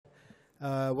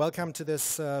Welcome to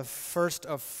this first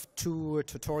of two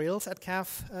tutorials at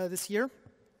CAV this year.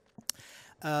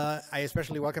 I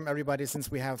especially welcome everybody since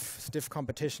we have stiff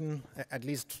competition, at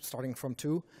least starting from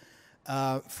two,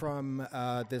 from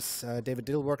this David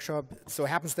Dill workshop. So it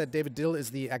happens that David Dill is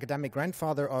the academic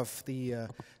grandfather of the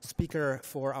speaker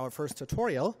for our first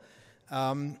tutorial.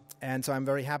 And so I'm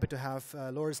very happy to have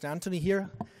Loris D'Antoni here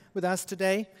with us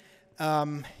today.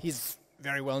 He's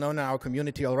very well known in our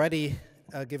community already,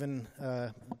 given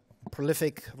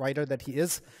prolific writer that he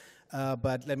is.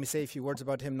 But let me say a few words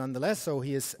about him nonetheless. So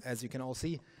he is, as you can all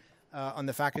see, on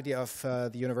the faculty of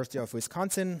the University of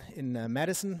Wisconsin in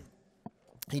Madison.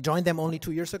 He joined them only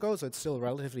 2 years ago, so it's still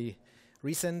relatively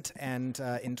recent. And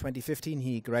in 2015,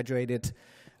 he graduated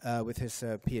with his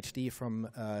PhD from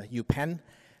UPenn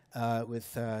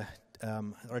with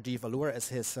Rajiv Allur as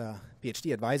his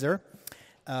PhD advisor.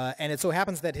 And it so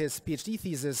happens that his PhD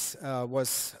thesis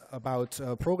was about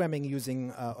programming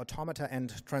using automata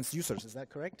and transducers. Is that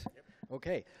correct? Yep.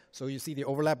 Okay. So you see the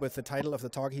overlap with the title of the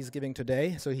talk he's giving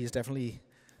today. So he's definitely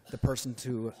the person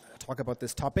to talk about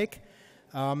this topic.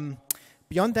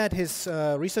 Beyond that, his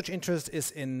research interest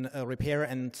is in repair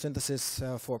and synthesis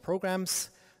for programs.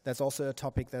 That's also a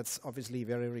topic that's obviously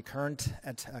very recurrent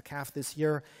at CAV this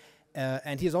year.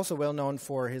 And he is also well known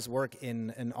for his work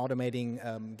in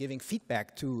automating, giving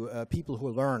feedback to people who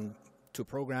learn to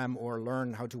program or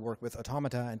learn how to work with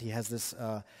automata. And he has this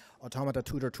automata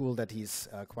tutor tool that he's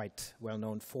quite well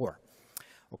known for.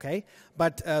 Okay,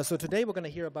 but so today we're going to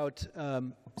hear about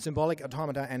symbolic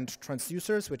automata and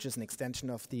transducers, which is an extension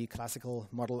of the classical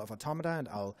model of automata. And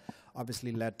I'll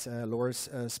obviously let Loris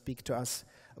speak to us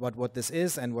about what this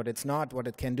is and what it's not, what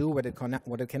it can do, what it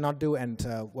cannot do, and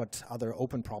what other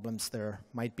open problems there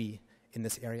might be in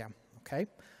this area. Okay,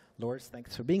 Loris,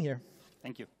 thanks for being here.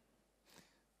 Thank you.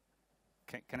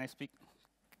 Can I speak?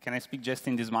 Can I speak just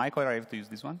in this mic, or I have to use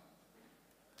this one?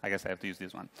 I guess I have to use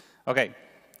this one. Okay.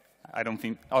 I don't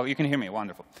think. Oh, you can hear me.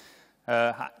 Wonderful.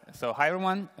 So hi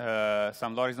everyone. So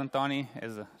I'm Loris D'Antoni.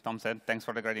 As Tom said, thanks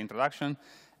for the great introduction.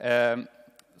 The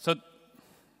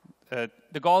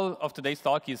goal of today's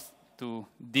talk is to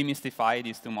demystify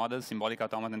these two models, symbolic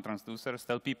automata and transducers,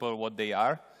 tell people what they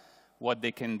are, what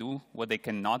they can do, what they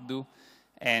cannot do,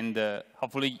 and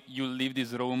hopefully you'll leave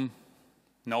this room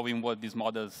knowing what these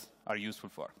models are useful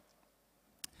for.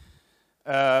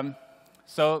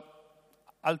 So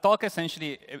I'll talk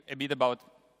essentially a bit about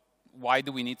why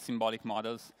do we need symbolic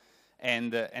models,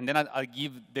 and then I'll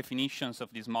give definitions of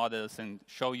these models and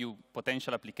show you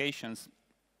potential applications.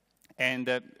 And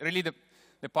really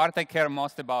the part I care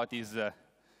most about is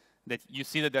that you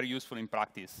see that they're useful in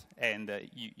practice, and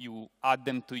you add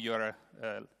them to your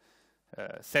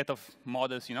set of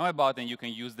models you know about, and you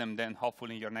can use them then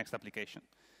hopefully in your next application.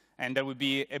 And there will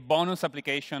be a bonus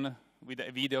application with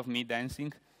a video of me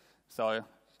dancing. So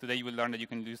today you will learn that you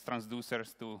can use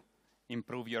transducers to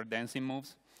improve your dancing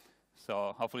moves.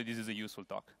 So hopefully this is a useful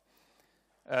talk.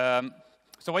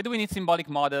 So why do we need symbolic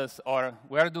models, or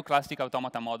where do classic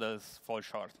automata models fall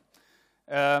short?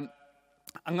 I'm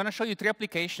going to show you three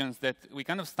applications that we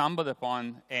kind of stumbled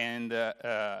upon, and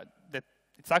that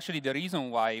it's actually the reason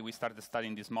why we started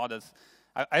studying these models.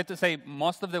 I have to say,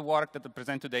 most of the work that I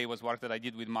present today was work that I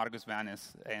did with Margus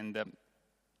Vanes, and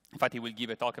in fact, he will give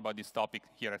a talk about this topic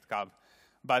here at CAV.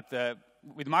 But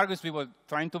with Margus, we were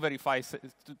trying to verify,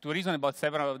 to reason about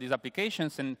several of these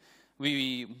applications, and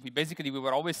we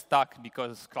were always stuck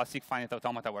because classic finite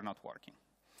automata were not working.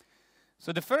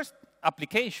 So the first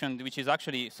application, which is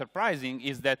actually surprising,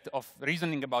 is that of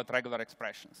reasoning about regular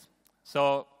expressions.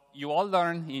 So you all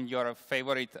learn in your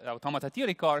favorite automata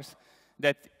theory course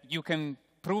that you can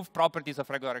prove properties of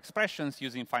regular expressions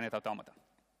using finite automata.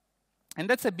 And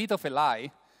that's a bit of a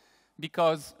lie,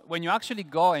 because when you actually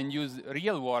go and use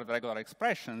real-world regular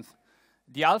expressions,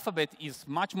 the alphabet is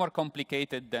much more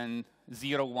complicated than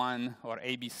 0, 1, or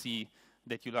ABC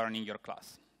that you learn in your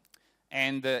class.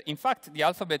 And in fact, the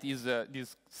alphabet is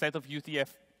this set of UTF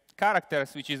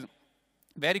characters, which is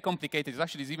very complicated. It's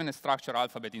actually even a structured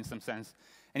alphabet in some sense.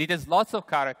 And it has lots of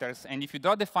characters. And if you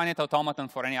draw the finite automaton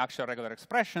for any actual regular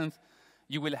expressions,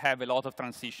 you will have a lot of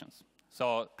transitions.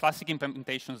 So classic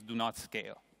implementations do not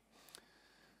scale.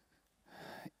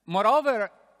 Moreover,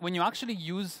 when you actually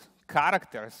use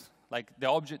characters, like the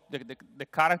object, the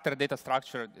character data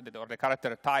structure or the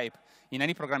character type in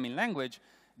any programming language,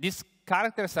 these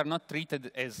characters are not treated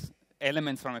as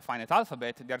elements from a finite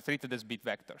alphabet. They are treated as bit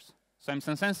vectors. So in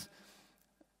some sense,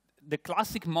 the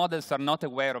classic models are not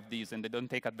aware of these, and they don't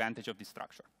take advantage of this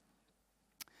structure.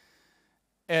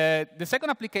 The second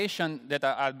application that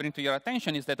I'll bring to your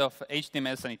attention is that of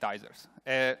HTML sanitizers.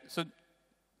 So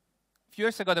few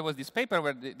years ago, there was this paper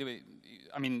where,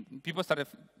 people started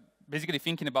basically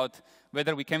thinking about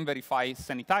whether we can verify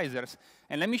sanitizers.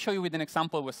 And let me show you with an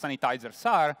example what sanitizers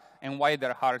are and why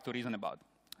they're hard to reason about.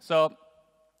 So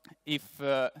if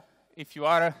you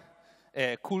are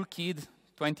a cool kid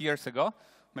 20 years ago,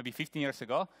 maybe 15 years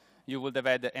ago, you would have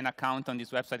had an account on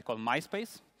this website called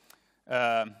MySpace.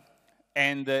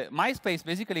 MySpace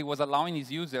basically was allowing its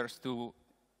users to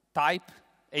type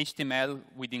HTML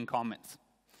within comments.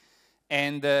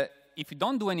 And if you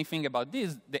don't do anything about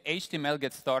this, the HTML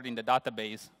gets stored in the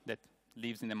database that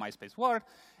lives in the MySpace world.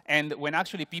 And when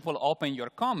actually people open your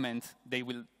comment, they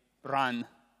will run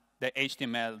the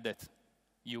HTML that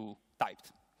you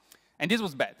typed. And this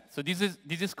was bad. So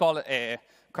this is called a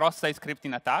cross-site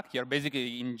scripting attack. You're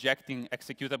basically injecting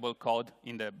executable code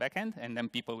in the backend, and then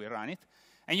people will run it.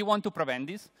 And you want to prevent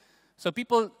this. So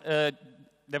people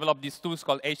developed these tools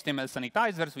called HTML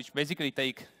sanitizers, which basically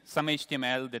take some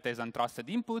HTML that has untrusted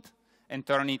input and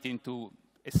turn it into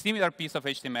a similar piece of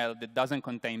HTML that doesn't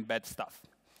contain bad stuff.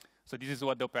 So this is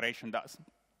what the operation does.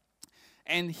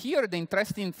 And here, the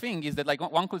interesting thing is that like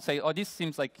one could say, oh, this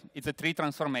seems like it's a tree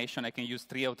transformation. I can use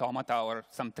tree automata or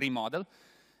some tree model.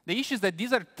 The issue is that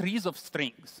these are trees of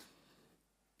strings.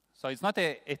 So it's not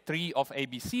a tree of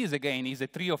ABCs, again. It's a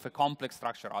tree of a complex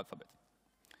structure alphabet.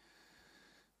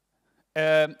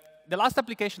 The last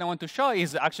application I want to show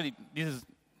is actually, this is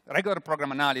regular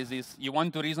program analysis. You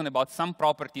want to reason about some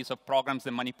properties of programs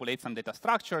that manipulate some data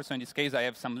structure. So in this case, I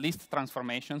have some list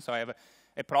transformation. So I have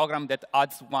a program that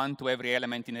adds 1 to every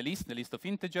element in a list, the list of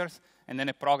integers, and then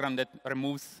a program that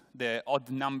removes the odd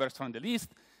numbers from the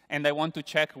list. And I want to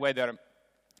check whether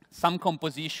some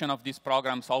composition of these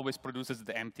programs always produces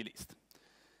the empty list.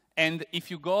 And if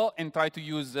you go and try to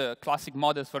use classic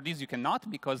models for this, you cannot,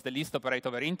 because the list operates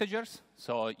over integers,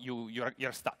 so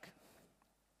you're stuck.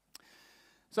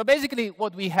 So basically,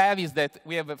 what we have is that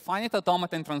we have a finite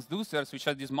automata and transducers, which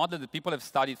are these models that people have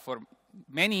studied for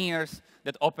many years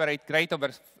that operate great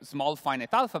over small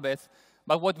finite alphabets.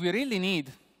 But what we really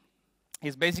need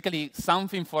is basically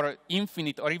something for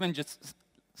infinite or even just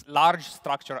large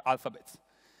structure alphabets.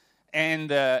 And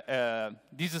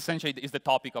this essentially is the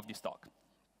topic of this talk.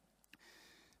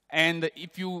 And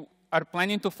if you are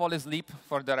planning to fall asleep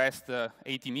for the rest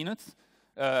 80 minutes,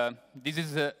 this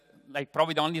is like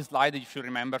probably the only slide that you should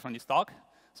remember from this talk.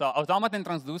 So automata and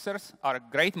transducers are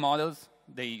great models.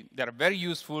 They're very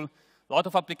useful, a lot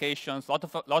of applications,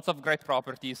 lots of great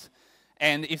properties.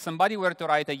 And if somebody were to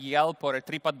write a Yelp or a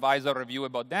TripAdvisor review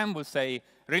about them, we'll say,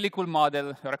 really cool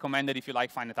model, recommended if you like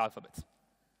finite alphabets.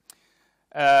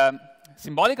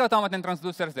 Symbolic automata and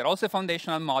transducers, they're also a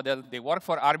foundational model. They work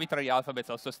for arbitrary alphabets,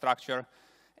 also structure.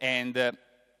 And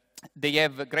they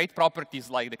have great properties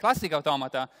like the classic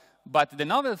automata. But the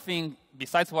novel thing,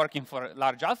 besides working for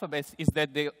large alphabets, is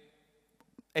that they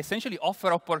essentially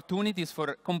offer opportunities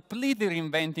for completely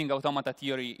reinventing automata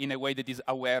theory in a way that is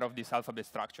aware of this alphabet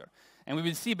structure. And we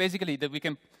will see basically that we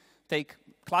can take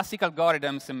classic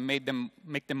algorithms and make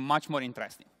them much more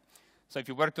interesting. So if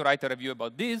you were to write a review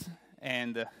about this,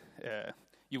 and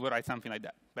you would write something like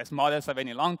that. Best models I've had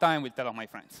in a long time, will tell all my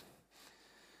friends.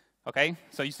 Okay?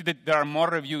 So you see that there are more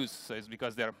reviews, so it's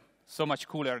because they're so much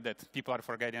cooler that people are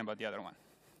forgetting about the other one.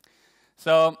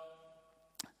 So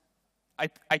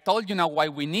I told you now why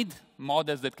we need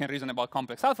models that can reason about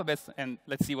complex alphabets, and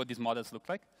let's see what these models look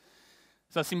like.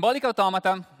 So symbolic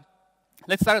automata,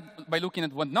 let's start by looking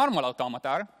at what normal automata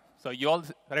are. So you all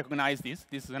recognize this.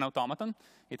 This is an automaton.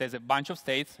 It has a bunch of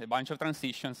states, a bunch of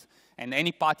transitions, and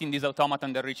any path in this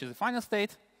automaton that reaches the final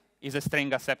state is a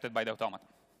string accepted by the automaton.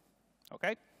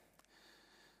 Okay?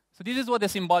 So this is what the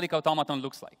symbolic automaton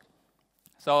looks like.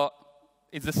 So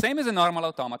it's the same as a normal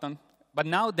automaton, but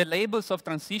now the labels of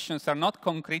transitions are not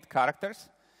concrete characters.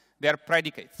 They are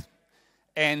predicates.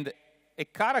 And a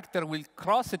character will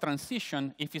cross a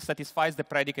transition if it satisfies the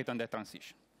predicate on that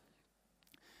transition.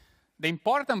 The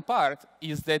important part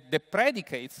is that the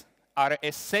predicates are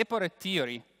a separate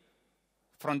theory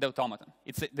from the automaton.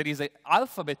 There is an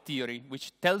alphabet theory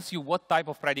which tells you what type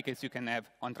of predicates you can have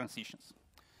on transitions.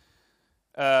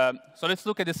 So let's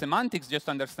look at the semantics just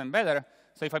to understand better.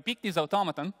 So if I pick this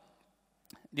automaton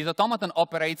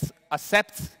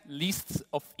accepts lists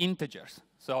of integers.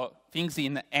 So things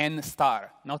in n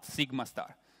star, not sigma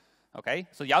star. Okay?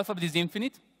 So the alphabet is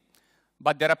infinite,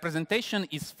 but the representation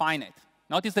is finite.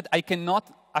 Notice that I cannot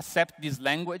accept this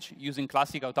language using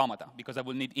classic automata, because I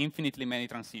will need infinitely many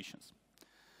transitions.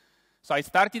 So I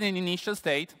start in an initial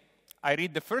state. I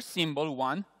read the first symbol,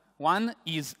 1. 1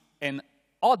 is an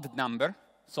odd number,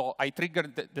 so I trigger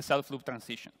the self-loop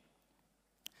transition.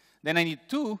 Then I need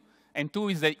 2, and 2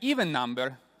 is an even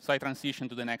number, so I transition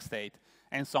to the next state.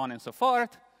 and so on and so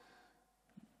forth.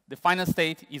 The final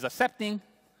state is accepting,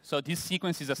 so this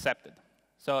sequence is accepted.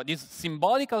 So this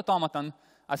symbolic automaton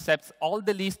accepts all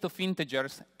the list of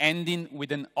integers ending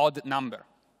with an odd number.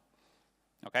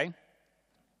 Okay?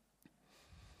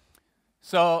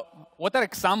 So what are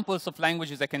examples of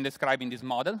languages I can describe in this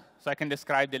model? So I can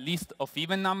describe the list of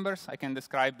even numbers. I can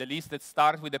describe the list that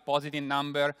starts with a positive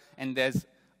number and there's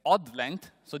odd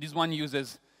length. So this one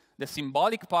uses the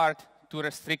symbolic part to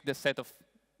restrict the set of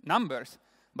numbers,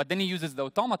 but then it uses the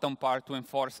automaton part to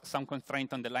enforce some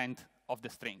constraint on the length of the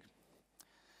string.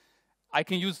 I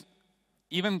can use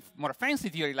even more fancy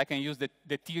theory, like I can use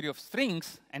the theory of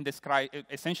strings and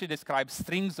essentially describe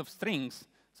strings of strings.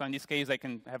 So in this case, I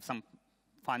can have some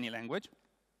funny language.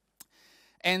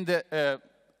 And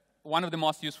one of the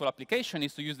most useful applications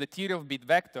is to use the theory of bit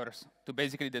vectors to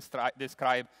basically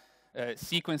describe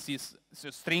sequences, so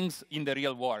strings in the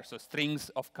real world, so strings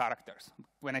of characters.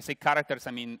 When I say characters,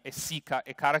 I mean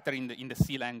a character in the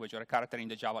C language or a character in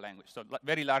the Java language, so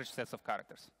very large sets of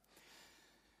characters.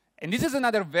 And this is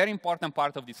another very important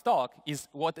part of this talk, is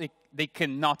what they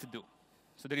cannot do.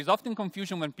 So there is often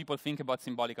confusion when people think about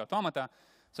symbolic automata.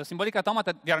 So symbolic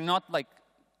automata, they are not like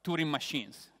Turing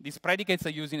machines. These predicates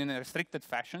are used in a restricted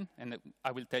fashion, and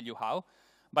I will tell you how.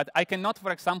 But I cannot,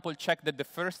 for example, check that the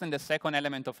first and the second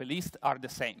element of a list are the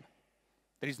same.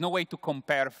 There is no way to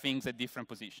compare things at different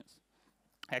positions.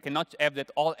 I cannot have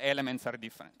that all elements are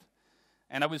different.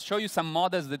 And I will show you some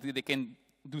models that they can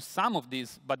do some of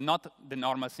these, but not the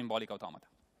normal symbolic automata.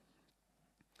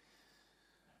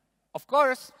 Of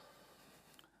course,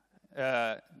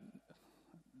 a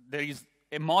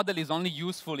model is only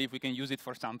useful if we can use it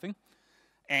for something.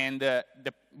 And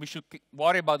we should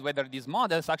worry about whether these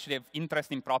models actually have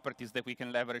interesting properties that we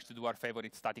can leverage to do our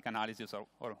favorite static analysis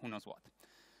or who knows what.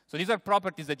 So these are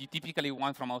properties that you typically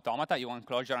want from automata. You want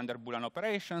closure under Boolean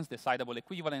operations, decidable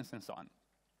equivalence, and so on.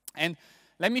 And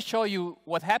let me show you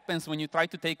what happens when you try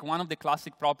to take one of the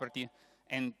classic property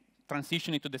and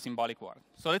transition it to the symbolic world.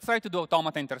 So let's try to do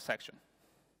automata intersection.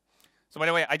 So by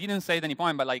the way, I didn't say at any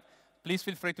point, but like, please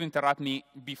feel free to interrupt me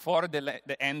before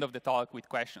the end of the talk with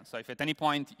questions. So if at any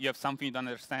point you have something you don't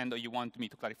understand or you want me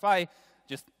to clarify,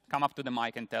 just come up to the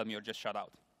mic and tell me or just shut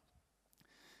out.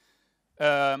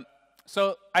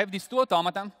 So I have these two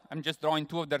automata. I'm just drawing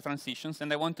two of their transitions,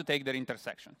 and I want to take their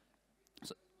intersection.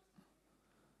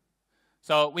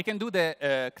 So we can do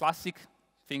the classic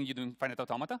thing you do in finite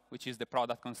automata, which is the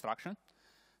product construction.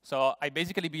 So I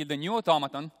basically build a new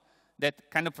automaton that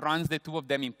kind of runs the two of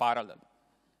them in parallel.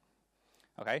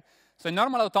 Okay? So in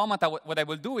normal automata, what I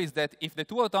will do is that if the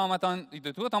two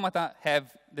automata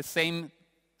have the same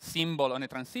symbol on a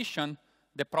transition,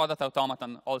 the product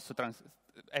automaton also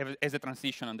has a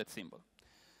transition on that symbol.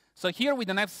 So here we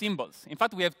don't have symbols. In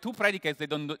fact, we have two predicates that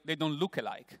they don't look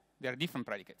alike. They are different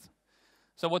predicates.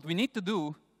 So what we need to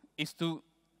do is to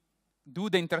do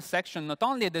the intersection not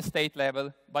only at the state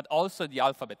level, but also the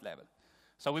alphabet level.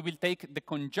 So we will take the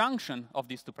conjunction of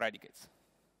these two predicates.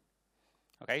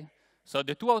 Okay? So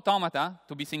the two automata,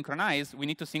 to be synchronized, we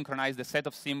need to synchronize the set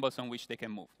of symbols on which they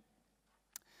can move.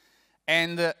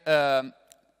 And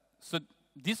so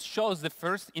this shows the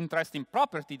first interesting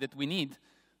property that we need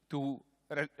to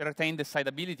retain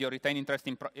decidability or retain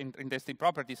interesting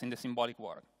properties in the symbolic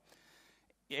world.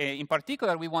 In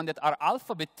particular, we want that our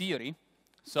alphabet theory,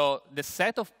 so the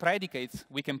set of predicates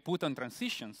we can put on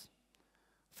transitions,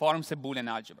 forms a Boolean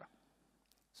algebra.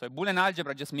 So a Boolean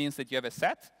algebra just means that you have a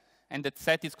set, and that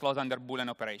set is closed under Boolean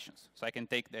operations. So I can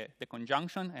take the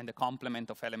conjunction and the complement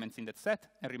of elements in that set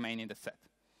and remain in the set.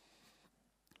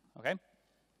 Okay?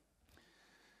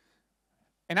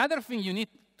 Another thing you need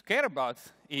to care about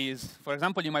is, for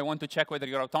example, you might want to check whether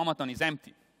your automaton is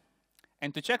empty.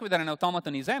 And to check whether an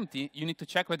automaton is empty, you need to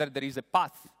check whether there is a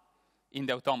path in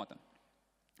the automaton.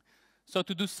 So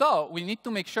to do so, we need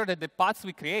to make sure that the paths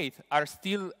we create are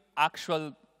still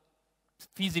actual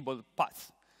feasible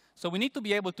paths. So we need to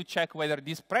be able to check whether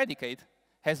this predicate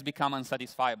has become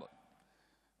unsatisfiable,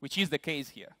 which is the case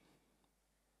here.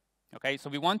 Okay, so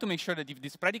we want to make sure that if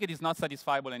this predicate is not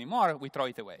satisfiable anymore, we throw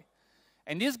it away.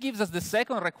 And this gives us the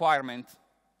second requirement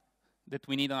that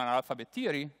we need on our alphabet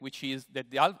theory, which is that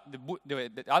the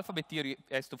alphabet theory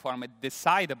has to form a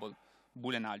decidable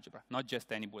Boolean algebra, not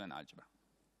just any Boolean algebra.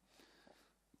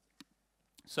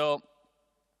 So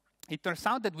it turns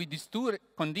out that with these two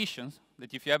conditions,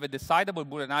 that if you have a decidable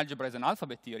Boolean algebra as an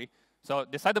alphabet theory, so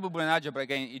decidable Boolean algebra,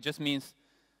 again, it just means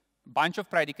a bunch of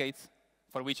predicates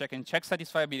for which I can check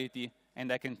satisfiability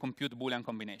and I can compute Boolean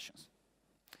combinations.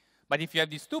 But if you have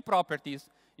these two properties,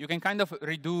 you can kind of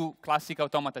redo classic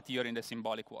automata theory in the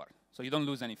symbolic world. So you don't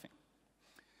lose anything.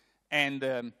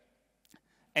 And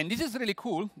And this is really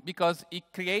cool because it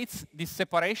creates this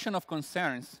separation of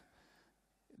concerns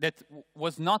that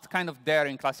was not kind of there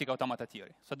in classic automata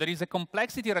theory. So there is a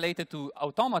complexity related to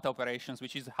automata operations,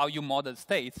 which is how you model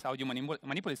states, how you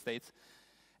manipulate states.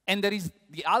 And there is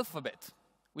the alphabet,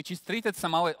 which is treated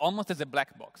somehow almost as a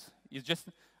black box. It's just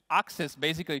accessed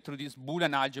basically through this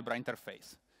Boolean algebra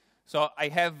interface. So I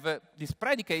have these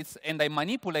predicates, and I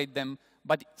manipulate them,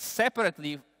 but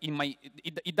separately in my,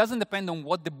 it doesn't depend on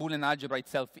what the Boolean algebra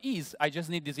itself is. I just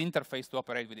need this interface to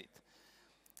operate with it.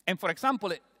 And for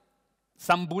example,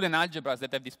 some Boolean algebras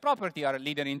that have this property are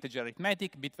linear integer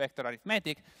arithmetic, bit vector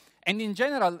arithmetic, and in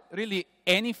general, really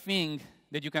anything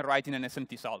that you can write in an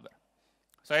SMT solver.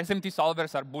 So SMT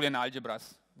solvers are Boolean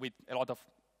algebras with a lot of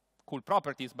cool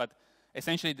properties, but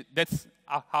essentially that's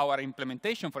how our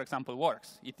implementation, for example,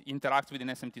 works. It interacts with an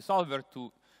SMT solver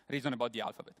to reason about the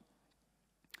alphabet.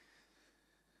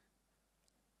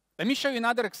 Let me show you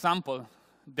another example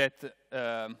that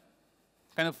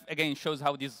kind of, again, shows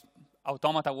how these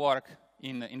automata work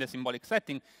in the symbolic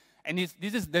setting. And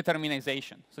this is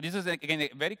determinization. So this is, again, a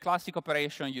very classic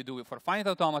operation you do for finite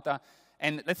automata.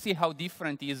 And let's see how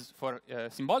different it is for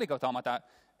symbolic automata.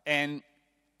 And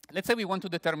let's say we want to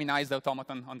determinize the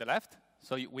automaton on the left.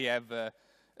 So we have,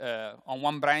 on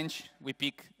one branch, we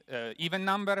pick even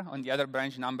number. On the other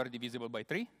branch, number divisible by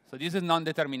 3. So this is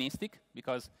non-deterministic,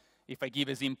 because if I give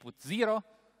as input 0,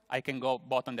 I can go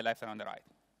both on the left and on the right.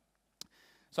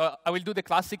 So I will do the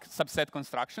classic subset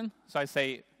construction. So I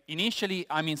say, initially,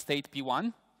 I'm in state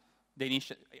P1.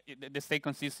 The state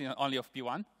consists only of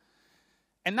P1.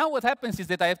 And now what happens is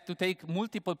that I have to take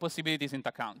multiple possibilities into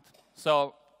account.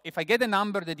 So if I get a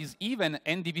number that is even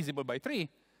and divisible by 3,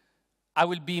 I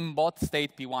will be in both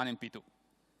state P1 and P2,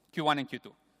 Q1 and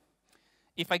Q2.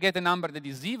 If I get a number that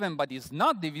is even but is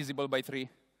not divisible by 3,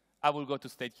 I will go to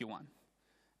state Q1,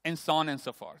 and so on and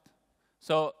so forth.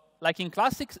 So like in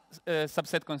classic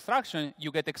subset construction,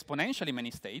 you get exponentially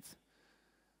many states,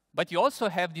 but you also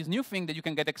have this new thing that you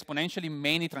can get exponentially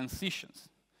many transitions.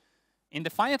 In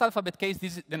the finite alphabet case,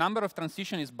 the number of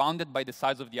transitions is bounded by the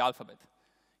size of the alphabet.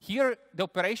 Here, the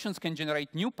operations can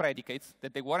generate new predicates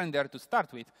that they weren't there to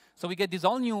start with. So we get this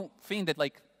all new thing that,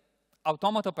 like,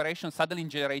 automata operations suddenly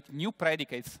generate new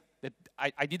predicates that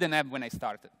I didn't have when I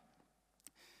started.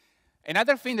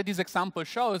 Another thing that this example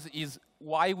shows is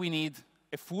why we need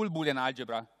a full Boolean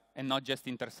algebra and not just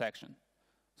intersection.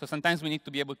 So sometimes we need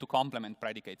to be able to complement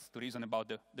predicates to reason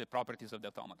about the properties of the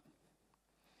automaton.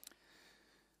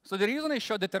 So the reason I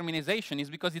show determinization is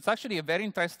because it's actually a very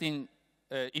interesting,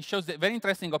 it shows a very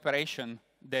interesting operation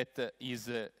that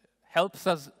helps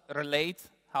us relate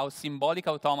how symbolic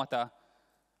automata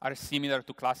are similar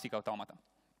to classic automata.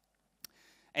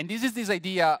 And this is this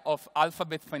idea of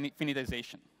alphabet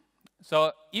finitization.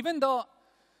 So even though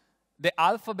the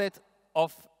alphabet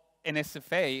of an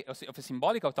SFA, of a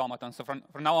symbolic automaton, so from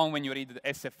now on when you read the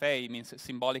SFA, it means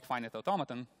symbolic finite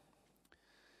automaton,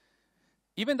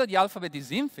 even though the alphabet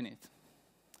is infinite,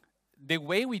 the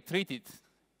way we treat it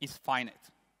is finite.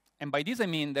 And by this I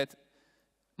mean that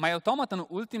my automaton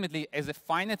ultimately has a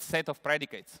finite set of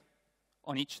predicates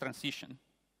on each transition.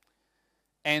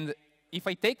 And if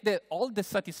I take all the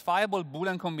satisfiable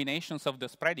Boolean combinations of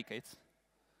those predicates,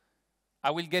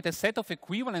 I will get a set of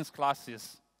equivalence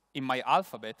classes in my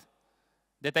alphabet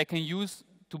that I can use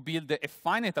to build a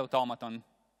finite automaton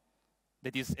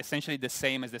that is essentially the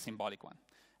same as the symbolic one.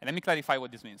 And let me clarify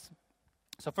what this means.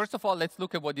 So first of all, let's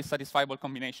look at what these satisfiable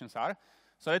combinations are.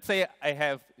 So let's say I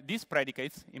have these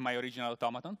predicates in my original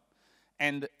automaton,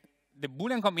 and the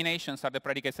Boolean combinations are the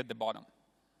predicates at the bottom.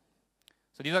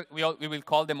 So these are, we will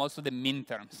call them also the min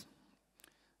terms.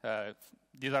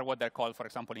 These are what they're called, for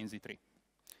example, in Z3.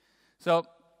 So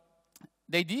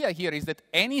the idea here is that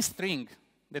any string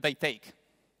that I take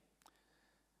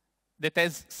that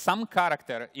has some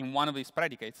character in one of these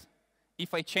predicates,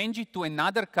 if I change it to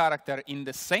another character in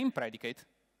the same predicate,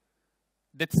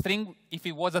 that string, if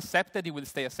it was accepted, it will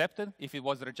stay accepted. If it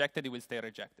was rejected, it will stay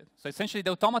rejected. So essentially,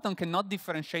 the automaton cannot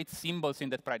differentiate symbols in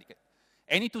that predicate.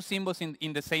 Any two symbols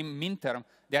in the same min term,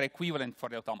 they are equivalent for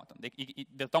the automaton.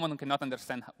 The automaton cannot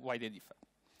understand why they differ.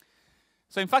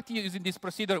 So in fact, using this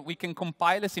procedure, we can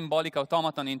compile a symbolic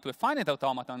automaton into a finite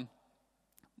automaton,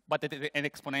 but at an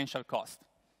exponential cost.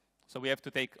 So we have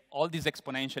to take all these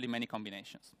exponentially many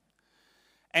combinations.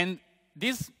 And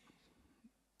this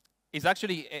is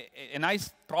actually a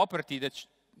nice property that,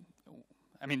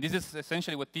 I mean, this is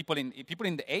essentially what people in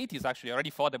the 80s actually already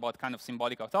thought about kind of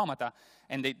symbolic automata,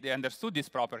 and they understood this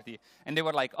property. And they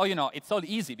were like, oh, you know, it's all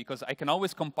easy because I can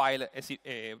always compile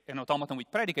an automaton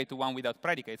with predicate to one without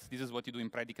predicates. This is what you do in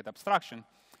predicate abstraction.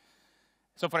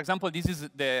 So for example, this is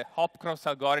the Hopcroft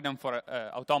algorithm for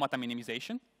automata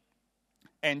minimization.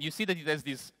 And you see that it has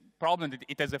this problem that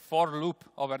it has a for loop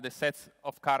over the sets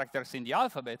of characters in the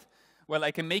alphabet. Well, I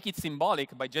can make it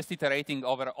symbolic by just iterating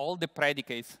over all the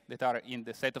predicates that are in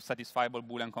the set of satisfiable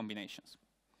Boolean combinations.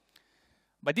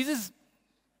 But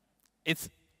it's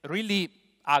really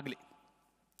ugly.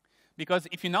 Because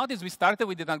if you notice, we started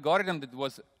with an algorithm that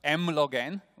was m log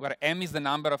n, where m is the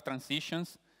number of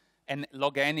transitions, and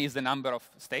log n is the number of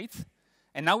states.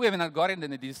 And now we have an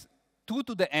algorithm that is 2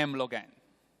 to the m log n.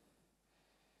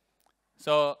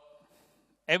 So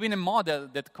having a model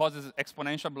that causes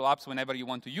exponential blowups whenever you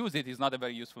want to use it is not a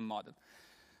very useful model.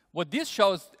 What this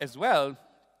shows as well,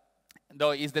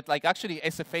 though, is that actually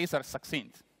SFAs are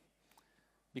succinct.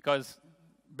 Because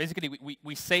basically,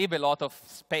 we save a lot of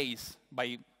space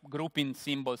by grouping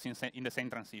symbols in the same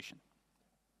transition.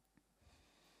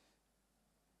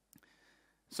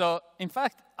 So in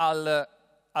fact,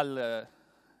 I'll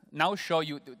now show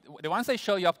you, the ones I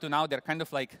show you up to now, they're kind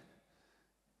of like,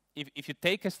 if you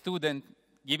take a student,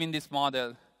 give him this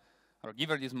model, or give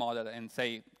her this model, and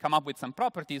say, come up with some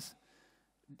properties,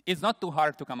 it's not too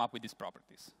hard to come up with these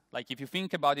properties. Like, if you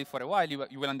think about it for a while,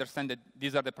 you will understand that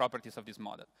these are the properties of this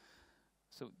model.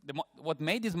 So what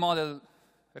made this model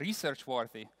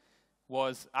research-worthy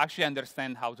was actually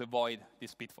understand how to avoid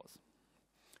these pitfalls.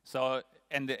 So,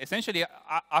 and essentially,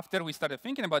 after we started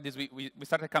thinking about this, we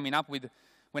started coming up with,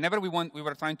 whenever we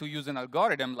were trying to use an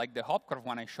algorithm, like the Hopcroft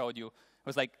one I showed you, it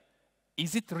was like,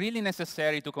 is it really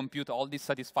necessary to compute all these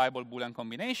satisfiable Boolean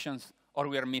combinations, or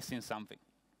we are missing something?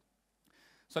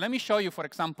 So let me show you, for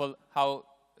example, how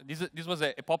this was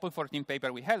a Popul 14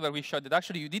 paper we had where we showed that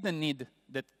actually you didn't need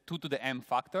the 2 to the m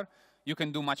factor. You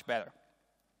can do much better.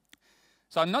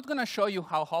 So I'm not going to show you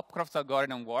how Hopcroft's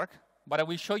algorithm works, but I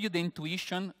will show you the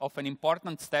intuition of an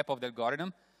important step of the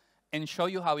algorithm and show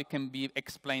you how it can be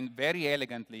explained very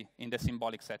elegantly in the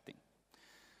symbolic setting.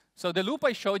 So the loop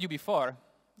I showed you before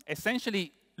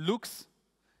essentially looks,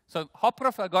 so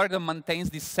Hopcroft algorithm maintains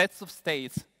these sets of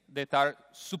states that are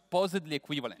supposedly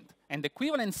equivalent. And the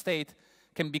equivalent state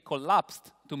can be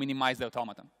collapsed to minimize the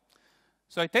automaton.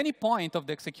 So at any point of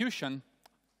the execution,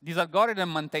 this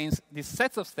algorithm maintains these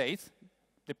sets of states,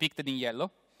 depicted in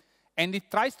yellow, and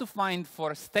it tries to find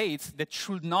for states that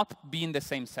should not be in the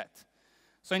same set.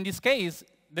 So in this case,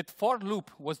 that for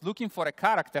loop was looking for a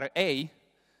character, A,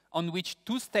 on which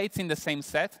 2 states in the same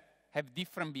set have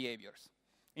different behaviors.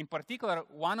 In particular,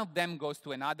 one of them goes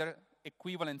to another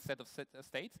equivalent set of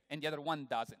states, and the other one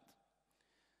doesn't.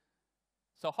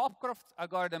 So Hopcroft's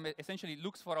algorithm essentially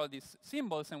looks for all these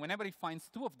symbols, and whenever it finds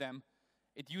 2 of them,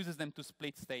 it uses them to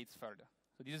split states further.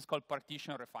 So this is called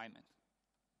partition refinement.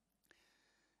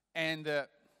 And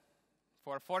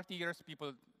for 40 years,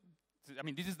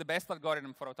 this is the best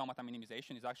algorithm for automata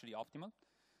minimization. It's actually optimal.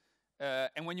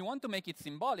 And when you want to make it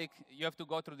symbolic, you have to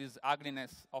go through this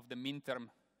ugliness of the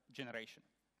min-term generation.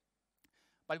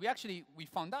 But we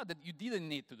found out that you didn't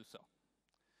need to do so.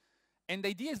 And the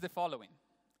idea is the following.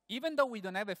 Even though we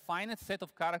don't have a finite set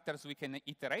of characters we can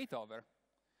iterate over,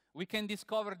 we can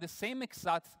discover the same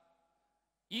exact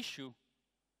issue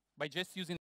by just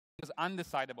using what's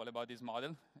undecidable about this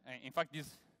model. In fact,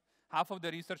 half of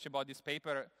the research about this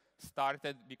paper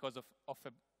started because of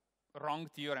a wrong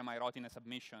theorem I wrote in a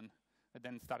submission, that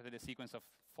then started a sequence of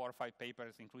 4 or 5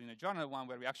 papers, including a journal one,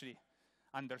 where we actually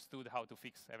understood how to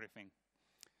fix everything.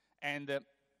 And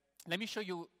let me show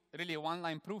you really a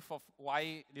one-line proof of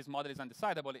why this model is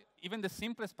undecidable. Even the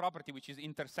simplest property, which is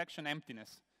intersection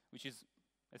emptiness, which is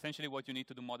essentially what you need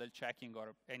to do model checking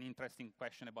or any interesting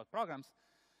question about programs,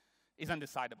 is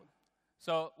undecidable.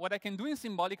 So what I can do in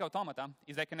symbolic automata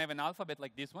is I can have an alphabet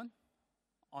like this one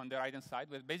on the right-hand side,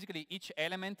 where basically each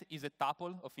element is a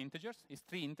tuple of integers, is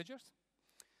 3 integers.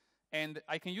 And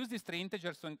I can use these 3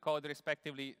 integers to encode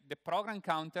respectively the program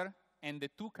counter and the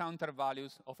 2 counter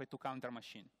values of a 2 counter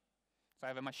machine. So I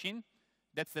have a machine,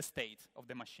 that's the state of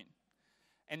the machine.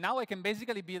 And now I can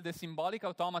basically build a symbolic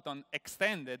automaton,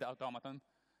 extended automaton,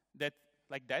 that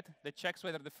checks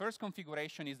whether the first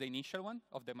configuration is the initial one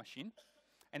of the machine,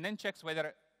 and then checks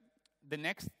whether the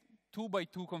next 2 by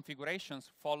 2 configurations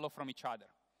follow from each other.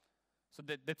 So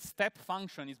that step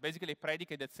function is basically a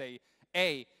predicate that say,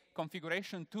 A,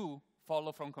 configuration 2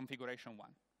 follow from configuration 1.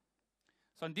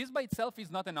 So this by itself is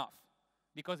not enough,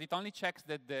 because it only checks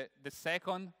that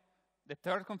the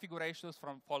third configuration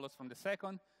follows from the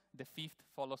second, the 5th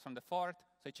follows from the 4th,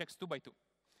 so it checks 2 by 2.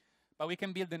 But we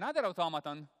can build another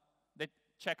automaton that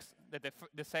checks that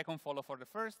the second follow for the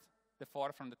first, the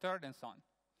 4th from the 3rd, and so on.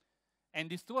 And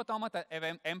these 2 automata have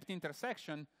an empty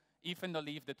intersection if and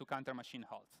only if the 2 counter machine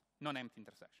halts, non-empty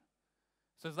intersection.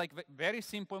 So it's like a very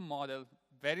simple model,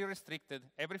 very restricted.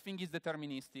 Everything is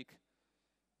deterministic.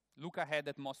 Look ahead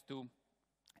at most 2.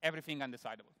 Everything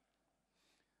undecidable.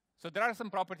 So there are some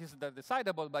properties that are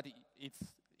decidable, but it's,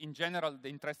 in general, the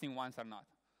interesting ones are not.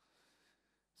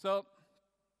 So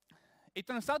it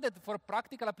turns out that for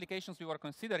practical applications we were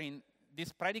considering,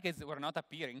 these predicates were not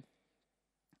appearing.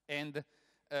 And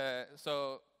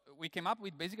so we came up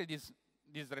with basically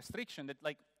this restriction that,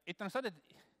 like, it turns out that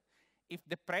if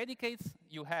the predicates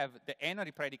you have, the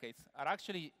n-ary predicates, are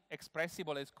actually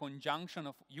expressible as conjunction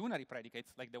of unary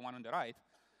predicates, like the one on the right,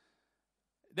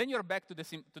 then you're back to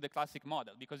the classic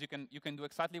model, because you can do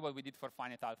exactly what we did for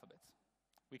finite alphabets.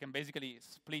 We can basically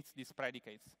split these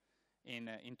predicates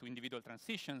into individual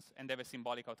transitions and have a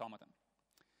symbolic automaton.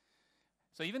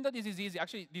 So even though this is easy,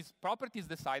 actually, this property is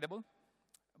decidable.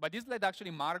 But this led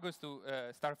actually Margus to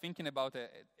start thinking about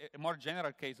a more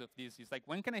general case of this. It's like,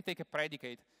 when can I take a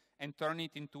predicate and turn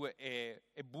it into a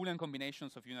Boolean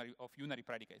combinations of unary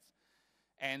predicates?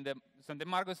 And so then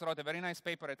Margus wrote a very nice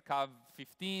paper at CAV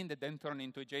 15 that then turned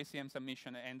into a JCM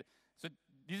submission. And so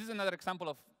this is another example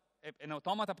of an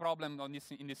automata problem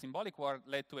in the symbolic world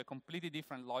led to a completely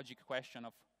different logic question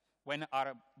of when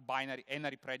are binary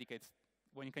n-ary predicates,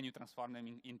 when can you transform them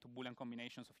into Boolean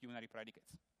combinations of unary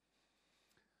predicates?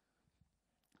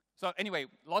 So anyway,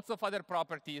 lots of other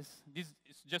properties. This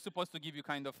is just supposed to give you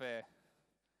kind of a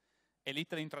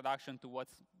little introduction to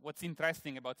what's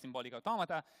interesting about symbolic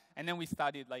automata. And then we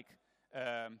studied, like,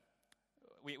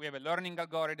 we have a learning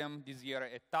algorithm this year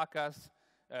at TACAS.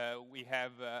 We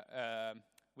have,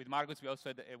 with Margus, we also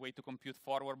had a way to compute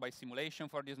forward by simulation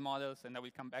for these models, and I will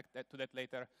come back to that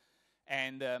later.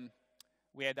 And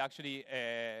we had actually,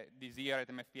 this year at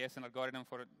MFPS, an algorithm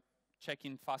for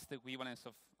checking fast equivalence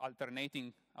of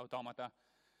alternating automata.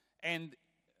 And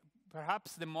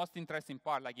perhaps the most interesting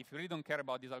part, like if you really don't care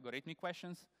about these algorithmic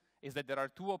questions, is that there are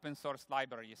 2 open source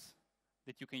libraries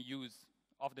that you can use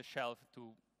off the shelf to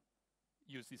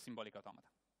use this symbolic automata.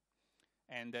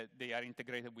 And they are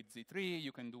integrated with Z3.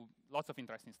 You can do lots of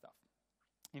interesting stuff.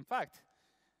 In fact,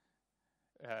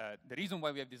 the reason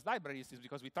why we have these libraries is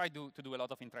because we try to do a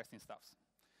lot of interesting stuff.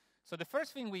 So the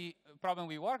first problem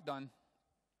we worked on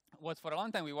was, for a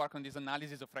long time, we worked on this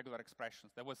analysis of regular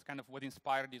expressions. That was kind of what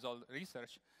inspired this whole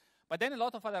research. But then a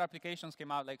lot of other applications came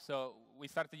out. Like, so we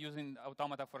started using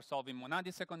automata for solving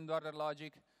monadic second-order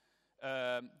logic.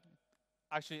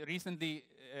 Actually, recently,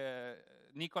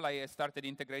 Nikolai has started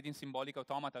integrating symbolic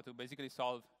automata to basically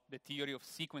solve the theory of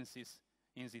sequences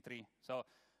in Z3. So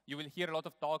you will hear a lot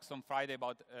of talks on Friday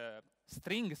about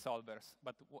string solvers.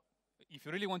 But if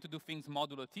you really want to do things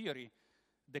modulo theory,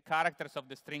 the characters of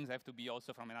the strings have to be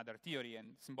also from another theory, and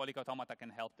symbolic automata can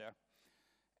help there.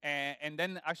 And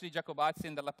then actually Jacobazzi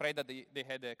and Della Preda, they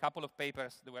had a couple of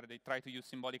papers where they tried to use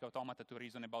symbolic automata to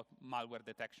reason about malware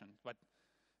detection. But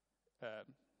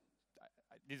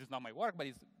this is not my work, but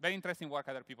it's very interesting work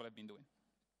other people have been doing.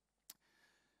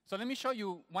 So let me show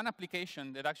you one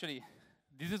application that actually,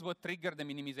 this is what triggered the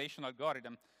minimization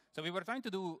algorithm. So we were trying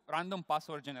to do random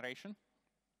password generation,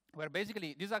 where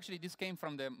basically, this came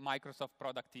from the Microsoft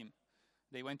product team.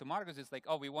 They went to Margus, it's like,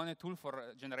 oh, we want a tool for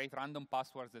generate random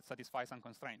passwords that satisfy some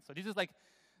constraints. So this is like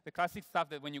the classic stuff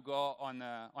that when you go on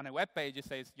a web page, it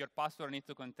says your password needs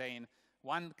to contain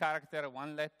 1 character,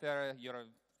 1 letter, your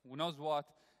who knows what,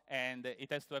 and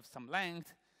it has to have some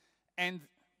length. And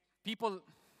people,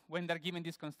 when they're given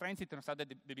these constraints, it turns out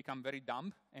that they become very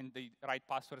dumb, and they write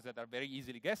passwords that are very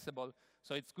easily guessable.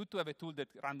 So it's good to have a tool that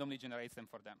randomly generates them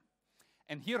for them.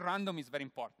 And here, random is very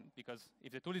important, because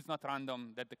if the tool is not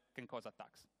random, that can cause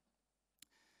attacks.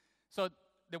 So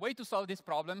the way to solve this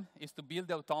problem is to build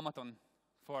the automaton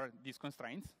for these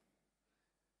constraints,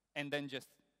 and then just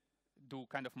do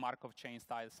kind of Markov chain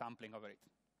style sampling over it.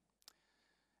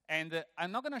 And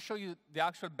I'm not going to show you the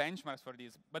actual benchmarks for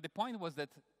this, but the point was that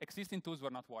existing tools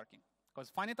were not working. Because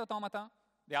finite automata,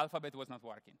 the alphabet was not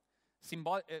working.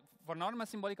 For normal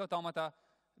symbolic automata,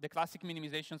 the classic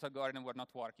minimizations algorithm were not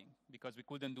working, because we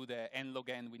couldn't do the n log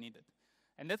n we needed.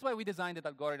 And that's why we designed that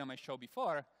algorithm I showed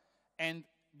before. And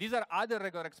these are other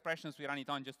regular expressions we run it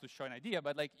on just to show an idea.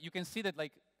 But like, you can see that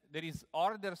like, there is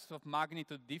orders of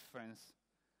magnitude difference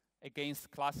against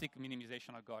classic minimization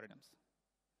algorithms.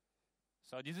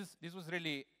 So this was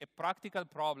really a practical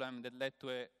problem that led to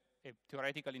a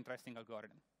theoretical interesting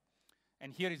algorithm.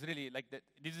 And here is really like,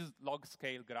 this is log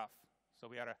scale graph. So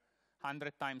we are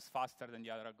 100 times faster than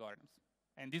the other algorithms.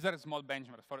 And these are small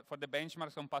benchmarks. For the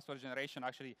benchmarks on password generation,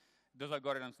 actually, those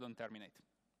algorithms don't terminate.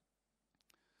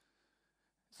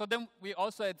 So then we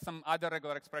also had some other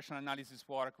regular expression analysis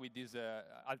work with these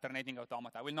alternating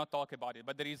automata. I will not talk about it,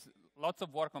 but there is lots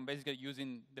of work on basically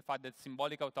using the fact that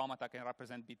symbolic automata can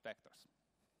represent bit vectors.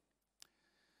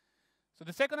 So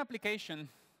the second application,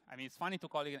 I mean, it's funny to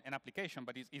call it an application,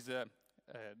 but is that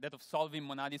of solving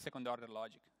monadic second-order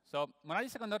logic. So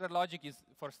monadic second-order logic is,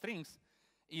 for strings,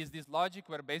 is this logic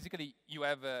where basically you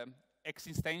have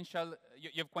existential,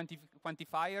 you have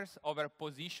quantifiers over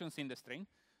positions in the string.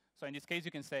 So in this case,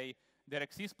 you can say there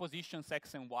exist positions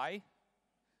x and y,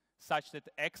 such that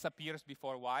x appears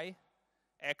before y,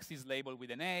 x is labeled with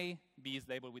an A, B is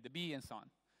labeled with a B, and so on.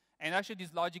 And actually,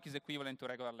 this logic is equivalent to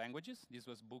regular languages. This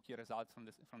was Buki results from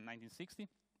 1960.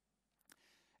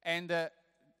 And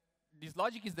this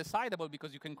logic is decidable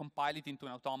because you can compile it into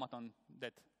an automaton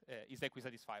that is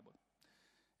equisatisfiable.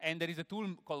 And there is a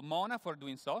tool called Mona for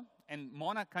doing so. And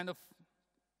Mona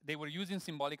they were using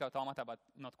symbolic automata, but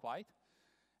not quite.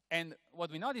 And what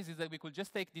we noticed is that we could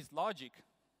just take this logic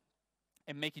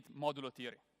and make it modulo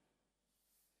theory.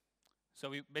 So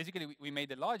we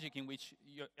made a logic in which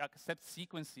you accept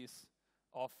sequences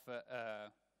of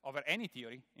over any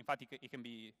theory. In fact, it can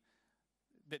be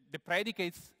the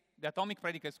predicates. The atomic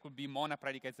predicates could be Mona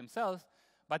predicates themselves.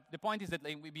 But the point is that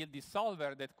we built this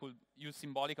solver that could use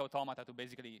symbolic automata to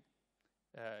basically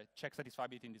check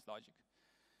satisfiability in this logic.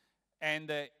 And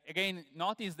again,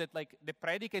 notice that the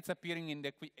predicates appearing in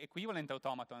the equivalent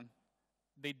automaton,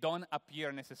 they don't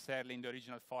appear necessarily in the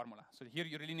original formula. So here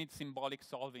you really need symbolic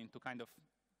solving to kind of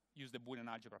use the Boolean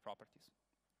algebra properties.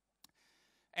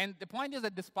 And the point is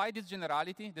that despite this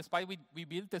generality, despite we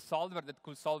built a solver that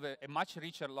could solve a much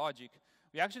richer logic,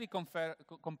 we actually compare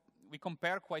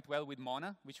quite well with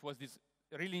Mona, which was this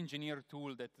really engineered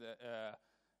tool that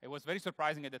it was very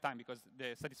surprising at the time because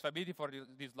the satisfiability for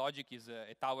this logic is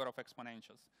a tower of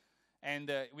exponentials.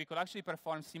 And we could actually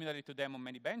perform similarly to them on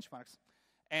many benchmarks.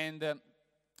 And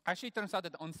actually, it turns out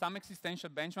that on some existential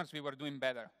benchmarks, we were doing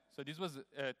better. So this was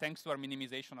thanks to our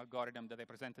minimization algorithm that I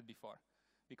presented before,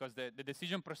 because the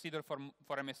decision procedure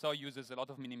for MSO uses a lot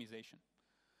of minimization.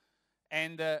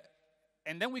 And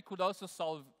then we could also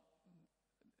solve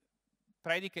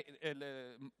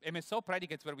MSO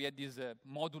predicates where we had this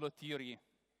modulo theory.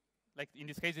 Like in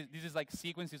this case, this is like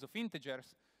sequences of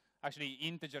integers, actually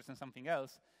integers and something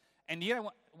else. And here,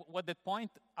 what that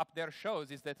point up there shows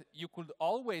is that you could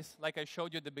always, like I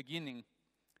showed you at the beginning,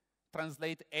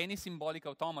 translate any symbolic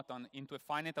automaton into a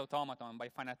finite automaton by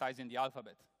finitizing the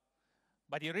alphabet.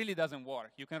 But it really doesn't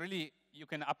work. You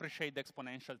can appreciate the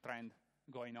exponential trend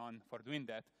going on for doing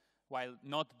that, while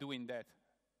not doing that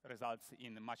results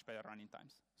in much better running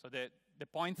times. So the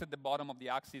points at the bottom of the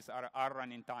axis are our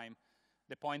running time.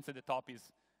 The points at the top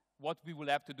is what we will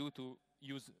have to do to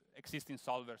use existing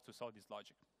solvers to solve this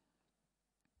logic.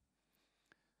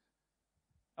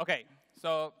 Okay,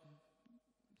 so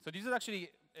this is actually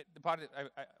the part.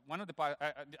 One of the part.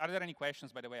 Are there any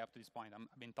questions, by the way, up to this point?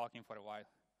 I've been talking for a while.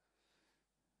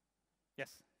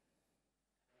 Yes.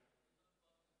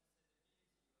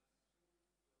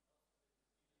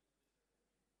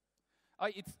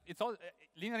 It's all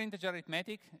linear integer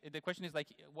arithmetic. The question is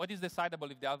what is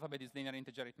decidable if the alphabet is linear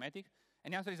integer arithmetic?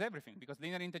 And the answer is everything, because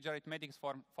linear integer arithmetic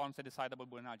forms a decidable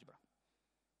Boolean algebra.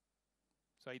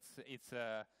 So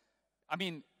I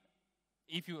mean,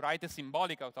 if you write a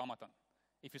symbolic automaton,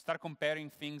 if you start comparing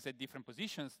things at different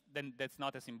positions, then that's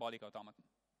not a symbolic automaton.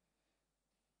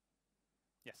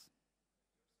 Yes?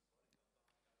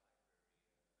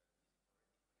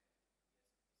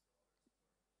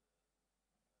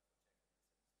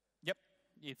 Yep.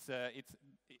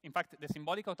 In fact, the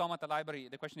symbolic automata library,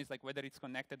 the question is whether it's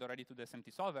connected already to the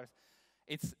SMT solvers.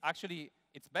 It's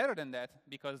better than that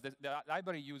because the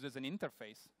library uses an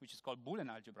interface, which is called Boolean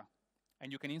algebra.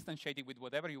 And you can instantiate it with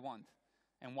whatever you want.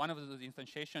 And one of those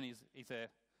instantiations is a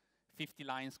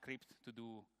 50-line script to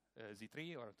do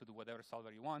Z3 or to do whatever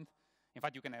solver you want. In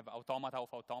fact, you can have automata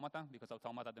of automata, because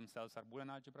automata themselves are Boolean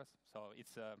algebras. So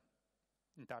it's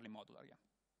entirely modular, yeah.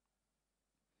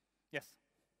 Yes?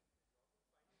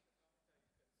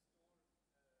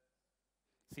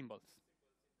 Symbols.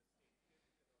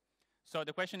 So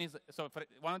the question is,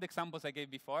 one of the examples I gave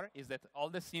before is that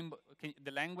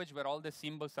the language where all the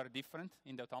symbols are different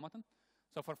in the automaton.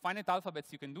 So for finite alphabets,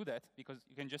 you can do that because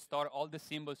you can just store all the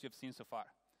symbols you've seen so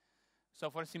far. So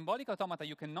for symbolic automata,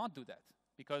 you cannot do that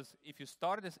because if you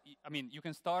store this, you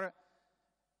can store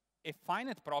a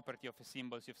finite property of the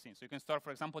symbols you've seen. So you can store,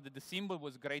 for example, that the symbol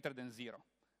was greater than 0,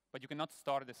 but you cannot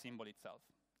store the symbol itself.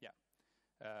 Yeah.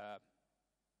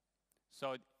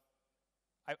 So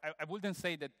I wouldn't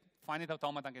say that finite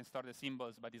automata can store the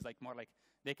symbols, but it's more like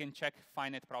they can check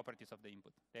finite properties of the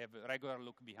input. They have a regular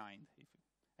look behind. If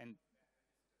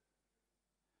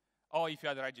you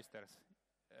add registers.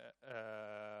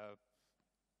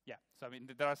 Yeah, so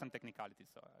there are some technicalities.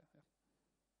 So, yeah.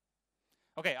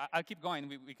 Okay, I'll keep going.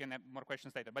 We can have more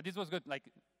questions later. But this was good.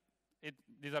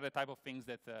 these are the type of things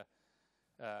that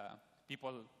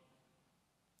people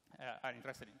are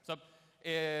interested in. So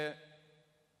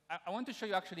I want to show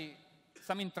you actually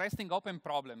some interesting open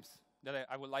problems that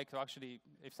I would like to actually,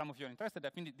 if some of you are interested, I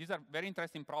think these are very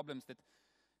interesting problems that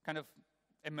kind of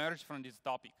emerge from this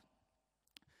topic.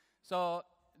 So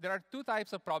there are two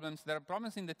types of problems. There are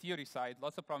problems in the theory side,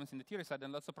 lots of problems in the theory side,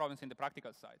 and lots of problems in the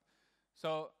practical side.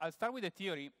 So I'll start with the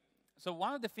theory. So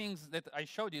one of the things that I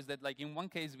showed you is that, like, in one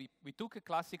case, we took a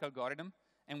classic algorithm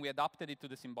and we adapted it to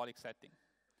the symbolic setting.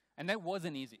 And that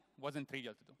wasn't easy, wasn't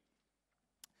trivial to do.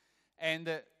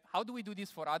 And how do we do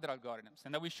this for other algorithms?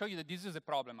 And I will show you that this is a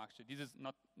problem, actually. This is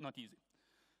not easy.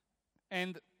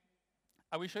 And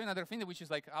I will show you another thing, which is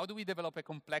like, how do we develop a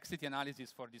complexity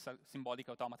analysis for this symbolic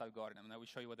automata algorithm? And I will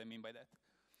show you what I mean by that.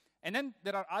 And then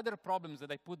there are other problems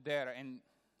that I put there, and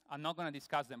I'm not going to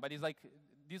discuss them, but it's like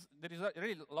there is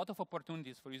really a lot of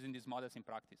opportunities for using these models in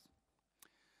practice.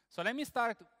 So let me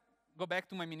go back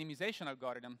to my minimization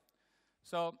algorithm.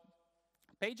 So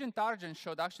Page and Tarjan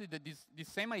showed actually that this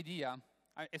same idea,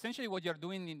 essentially what you're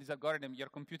doing in this algorithm, you're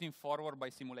computing forward by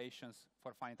simulations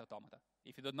for finite automata.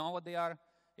 If you don't know what they are,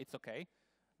 it's OK.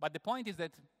 But the point is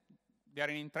that they are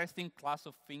an interesting class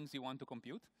of things you want to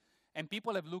compute. And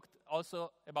people have looked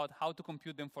also about how to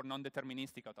compute them for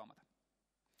non-deterministic automata.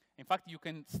 In fact, you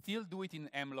can still do it in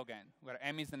m log n, where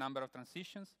m is the number of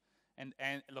transitions, and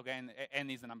n log n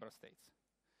is the number of states.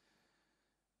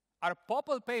 Our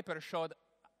Popple paper showed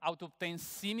how to obtain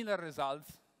similar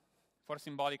results for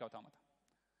symbolic automata.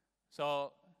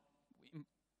 So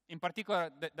in particular,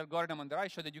 the algorithm on the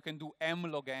right showed that you can do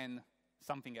m log n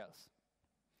something else.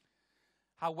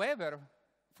 However,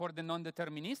 for the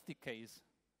non-deterministic case,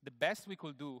 the best we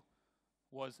could do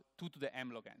was 2 to the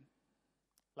m log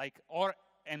n, or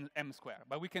m squared.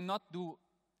 But we cannot do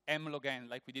m log n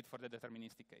like we did for the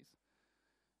deterministic case.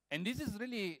 And this is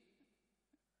really,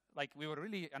 like, we were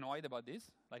really annoyed about this.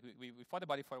 Like, we thought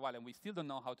about it for a while, and we still don't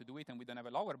know how to do it, and we don't have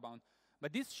a lower bound.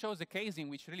 But this shows a case in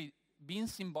which really being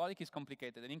symbolic is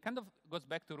complicated. And it kind of goes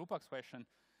back to Rupak's question,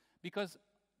 because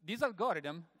this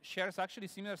algorithm shares actually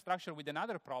similar structure with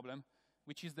another problem,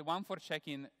 which is the one for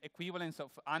checking equivalence of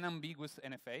unambiguous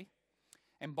NFA.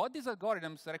 And both these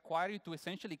algorithms require you to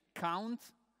essentially count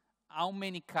how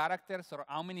many characters or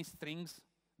how many strings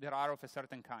there are of a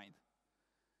certain kind.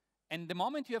 And the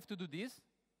moment you have to do this,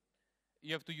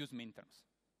 you have to use minterms.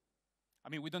 I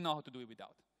mean, we don't know how to do it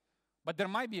without. But there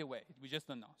might be a way. We just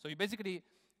don't know. So you basically,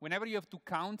 whenever you have to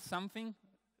count something,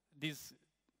 this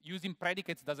using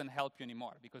predicates doesn't help you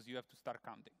anymore, because you have to start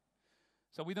counting.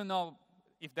 So we don't know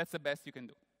if that's the best you can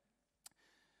do.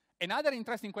 Another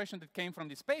interesting question that came from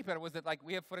this paper was that, like,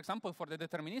 we have, for example, for the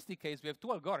deterministic case, we have two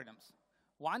algorithms.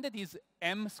 One that is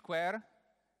m squared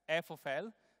f of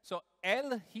L. So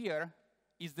L here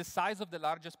is the size of the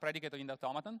largest predicate in the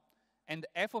automaton, and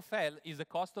f of L is the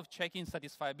cost of checking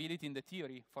satisfiability in the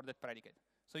theory for that predicate.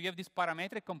 So you have this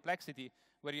parametric complexity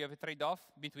where you have a trade-off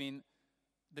between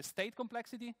the state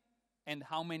complexity and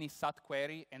how many SAT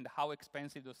query and how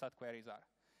expensive those SAT queries are.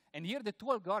 And here, the two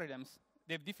algorithms,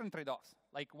 they have different trade-offs.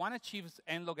 Like, one achieves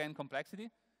n log n complexity,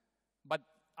 but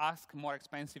asks more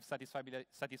expensive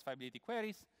satisfiability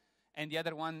queries, and the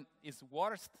other one is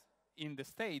worst in the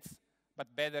states, but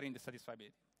better in the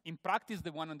satisfiability. In practice,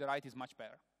 the one on the right is much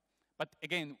better. But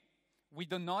again, we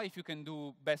don't know if you can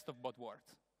do best of both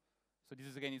worlds. So this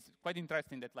is, again, it's quite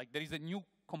interesting that, like, there is a new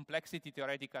complexity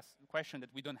theoretic question that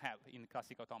we don't have in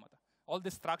classic automata. All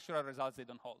the structural results, they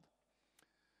don't hold.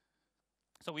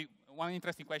 So one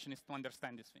interesting question is to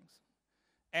understand these things.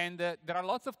 And there are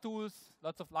lots of tools,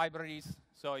 lots of libraries.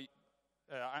 So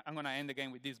I'm going to end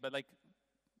again with this. But, like,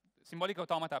 symbolic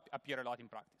automata appear a lot in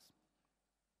practice.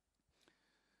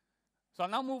 So I'll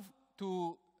now move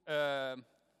to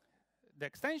the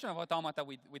extension of automata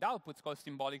with outputs called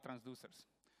symbolic transducers.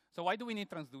 So why do we need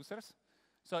transducers?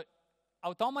 So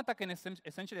automata can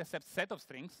essentially accept set of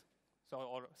strings,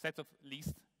 or sets of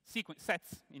list,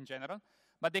 sets in general,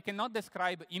 but they cannot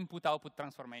describe input-output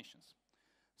transformations.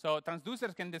 So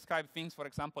transducers can describe things, for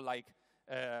example, like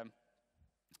the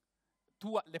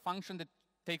function that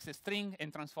takes a string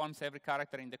and transforms every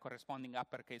character in the corresponding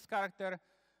uppercase character,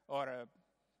 or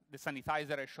the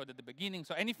sanitizer I showed at the beginning.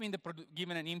 So anything that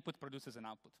given an input produces an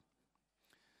output.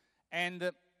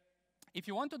 And if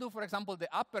you want to do, for example,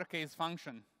 the uppercase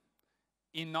function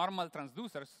in normal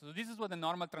transducers, so this is what a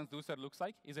normal transducer looks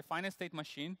like. It's a finite state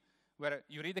machine where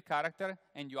you read a character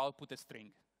and you output a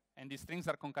string. And these strings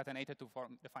are concatenated to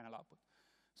form the final output.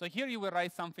 So here you will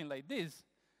write something like this.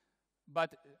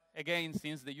 But again,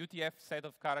 since the UTF set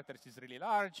of characters is really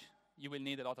large, you will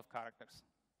need a lot of characters.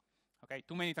 Okay,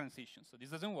 too many transitions. So this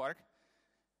doesn't work.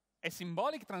 A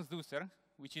symbolic transducer,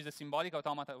 which is a symbolic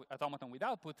automaton with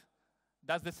output,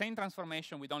 does the same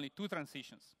transformation with only 2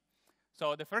 transitions.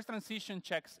 So the first transition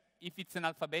checks if it's an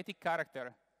alphabetic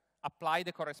character, apply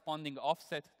the corresponding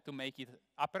offset to make it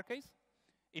uppercase.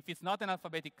 If it's not an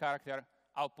alphabetic character,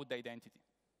 output the identity.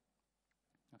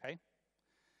 Okay?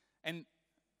 And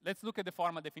let's look at the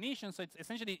formal definition. So it's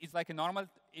essentially like a normal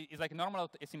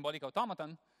symbolic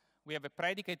automaton. We have a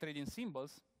predicate reading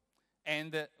symbols,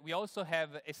 and we also have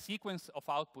a sequence of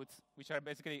outputs, which are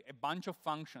basically a bunch of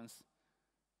functions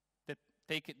that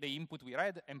take the input we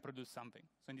read and produce something.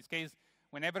 So in this case,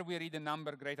 whenever we read a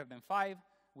number greater than 5,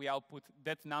 we output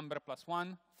that number plus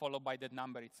 1, followed by that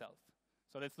number itself.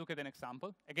 So let's look at an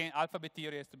example. Again, alphabet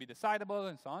theory has to be decidable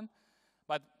and so on.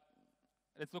 But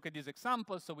let's look at this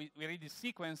example. So we read this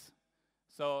sequence.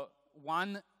 So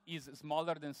 1 is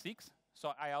smaller than 6,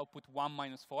 so I output 1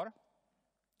 minus 4.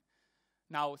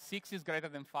 Now 6 is greater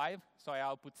than 5, so I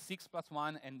output 6 plus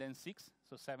 1 and then 6,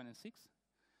 so 7 and 6.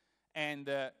 And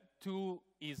 2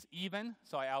 is even,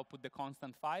 so I output the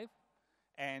constant 5.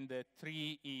 And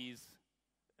 3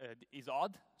 is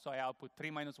odd, so I output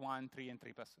 3 minus 1, 3, and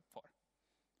 3 plus 4.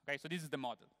 Okay, so this is the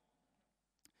model.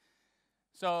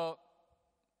 So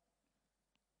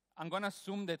I'm going to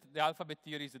assume that the alphabet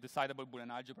theory is a decidable Boolean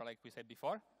algebra, like we said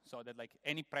before, so that like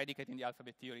any predicate in the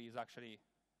alphabet theory is actually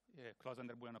closed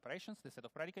under Boolean operations, the set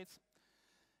of predicates.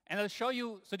 And I'll show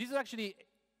you, so this is actually,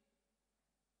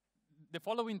 the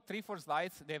following 3-4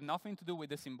 slides, they have nothing to do with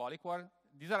the symbolic world.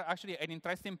 These are actually an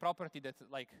interesting property that,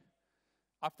 like,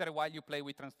 after a while you play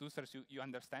with transducers, you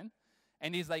understand.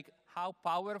 And it's like how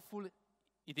powerful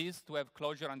it is to have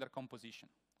closure under composition.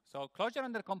 So closure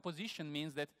under composition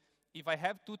means that if I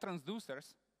have 2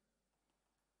 transducers,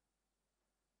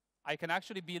 I can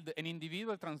actually build an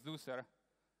individual transducer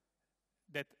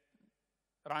that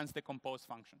runs the compose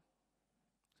function.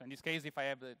 So in this case, if I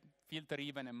have the filter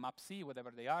even and map C,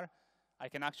 whatever they are, I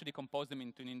can actually compose them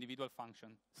into an individual function,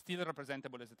 still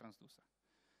representable as a transducer.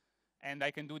 And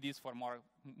I can do this for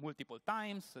multiple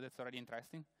times, so that's already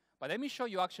interesting. But let me show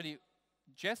you actually,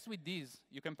 just with these,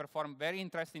 you can perform very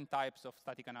interesting types of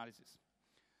static analysis.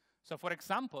 So for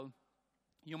example,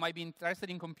 you might be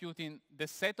interested in computing the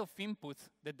set of inputs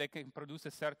that they can produce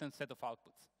a certain set of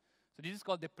outputs. So this is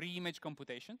called the pre-image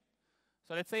computation.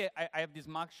 So let's say I have this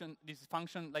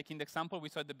function, like in the example we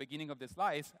saw at the beginning of the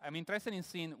slides. I'm interested in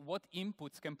seeing what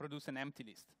inputs can produce an empty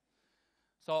list.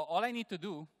 So all I need to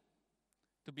do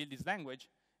to build this language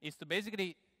is to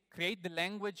basically create the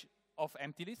language of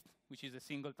empty list, which is a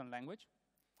singleton language,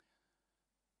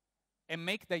 and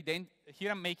make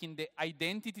here I'm making the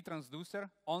identity transducer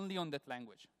only on that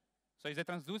language. So it's a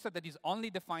transducer that is only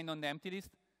defined on the empty list,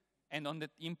 and on the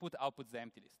input outputs the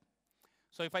empty list.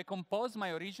 So if I compose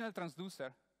my original transducer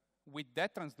with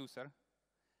that transducer,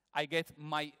 I get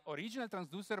my original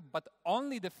transducer, but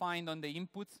only defined on the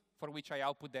inputs for which I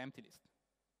output the empty list.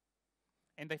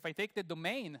 And if I take the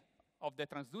domain of the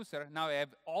transducer, now I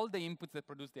have all the inputs that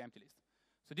produce the empty list.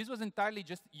 So this was entirely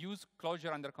just use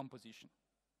closure under composition.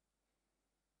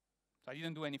 So I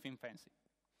didn't do anything fancy.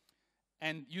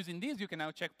 And using this, you can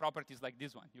now check properties like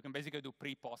this one. You can basically do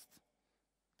pre-post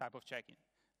type of checking.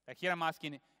 Like here I'm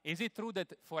asking, is it true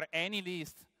that for any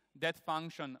list, that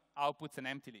function outputs an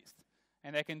empty list?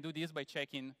 And I can do this by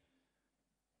checking,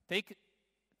 take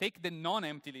the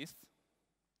non-empty list.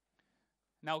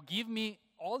 Now give me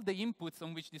all the inputs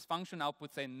on which this function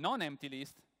outputs a non-empty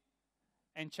list,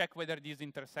 and check whether this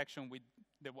intersection with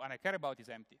the one I care about is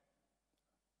empty.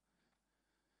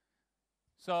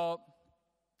 So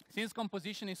since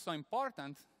composition is so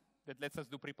important, that lets us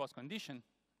do pre-post condition,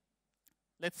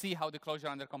 let's see how the closure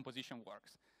under composition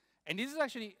works. And this is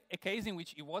actually a case in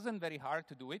which it wasn't very hard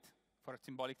to do it for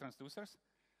symbolic transducers,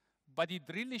 but it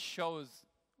really shows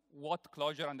what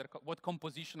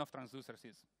composition of transducers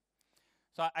is.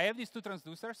 So I have these 2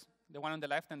 transducers, the one on the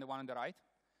left and the one on the right,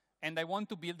 and I want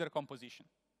to build their composition.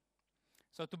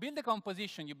 So to build the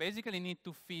composition, you basically need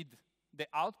to feed the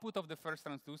output of the first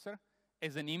transducer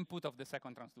as an input of the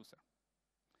second transducer.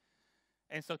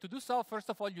 And so to do so, first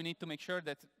of all, you need to make sure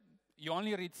that you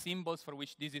only read symbols for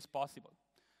which this is possible.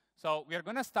 So we are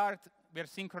going to start, we are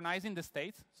synchronizing the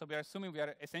states. So we are assuming we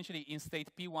are essentially in state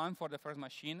P1 for the first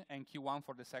machine and Q1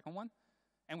 for the second one.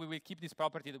 And we will keep this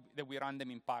property that we run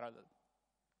them in parallel.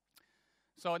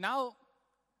 So now,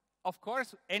 of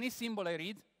course, any symbol I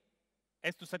read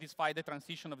has to satisfy the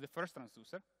transition of the first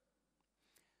transducer.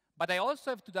 But I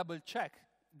also have to double check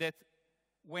that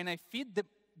when I feed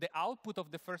the output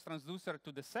of the first transducer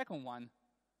to the second one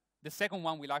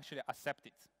will actually accept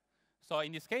it. So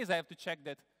in this case, I have to check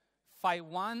that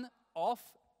phi1 of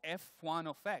f1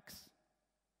 of x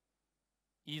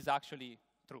is actually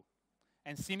true.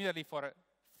 And similarly for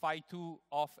phi2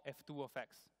 of f2 of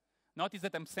x. Notice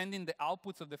that I'm sending the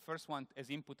outputs of the first one as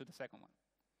input to the second one.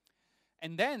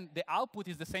 And then the output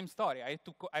is the same story. I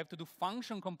have to do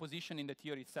function composition in the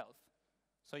theory itself.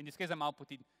 So in this case, I'm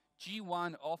outputting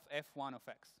g1 of f1 of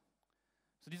x.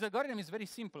 So this algorithm is very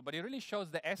simple, but it really shows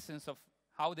the essence of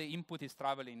how the input is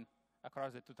traveling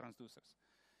across the two transducers.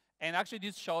 And actually,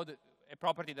 this showed a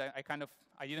property that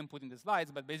I didn't put in the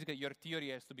slides, but basically your theory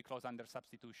has to be closed under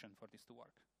substitution for this to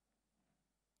work.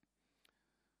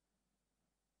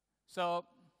 So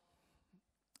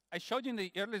I showed you in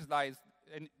the early slides,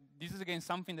 and this is again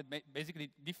something that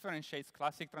basically differentiates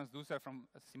classic transducer from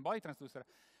a symbolic transducer.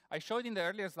 I showed in the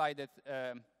earlier slide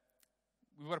that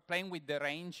we were playing with the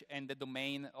range and the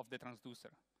domain of the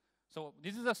transducer. So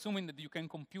this is assuming that you can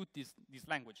compute these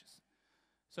languages.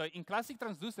 So in classic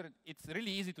transducer, it's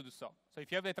really easy to do so. So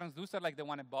if you have a transducer like the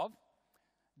one above,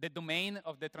 the domain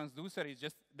of the transducer is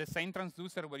just the same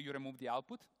transducer where you remove the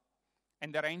output,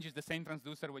 and the range is the same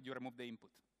transducer where you remove the input.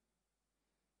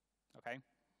 Okay?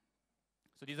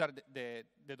 So these are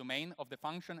the domain of the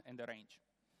function and the range.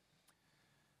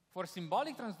 For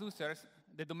symbolic transducers,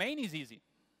 the domain is easy.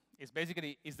 It's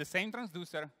basically the same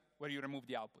transducer where you remove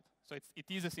the output. So it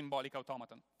is a symbolic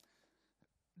automaton.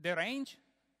 The range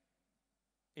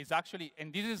is actually,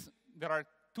 and there are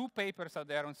 2 papers out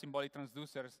there on symbolic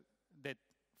transducers that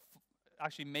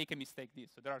actually make a mistake this.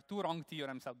 So there are 2 wrong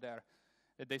theorems out there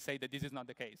that they say that this is not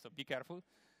the case. So be careful.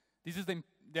 This is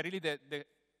really the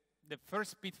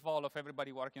first pitfall of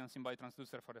everybody working on symbolic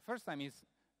transducer for the first time is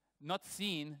not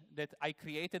seeing that I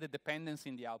created a dependency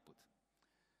in the output.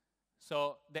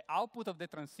 So the output of the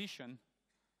transition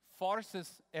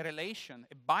forces a relation,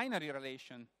 a binary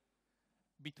relation,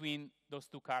 between those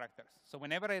 2 characters. So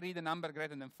whenever I read a number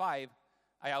greater than 5,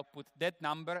 I output that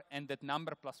number and that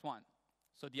number plus 1.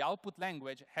 So the output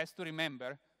language has to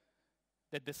remember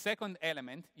that the second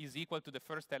element is equal to the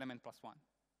first element plus 1.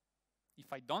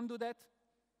 If I don't do that,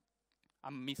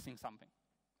 I'm missing something.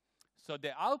 So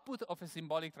the output of a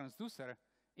symbolic transducer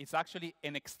is actually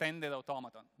an extended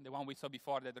automaton, the one we saw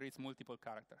before that reads multiple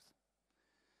characters.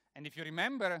 And if you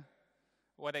remember,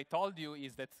 what I told you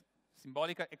is that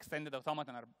symbolic extended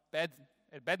automaton are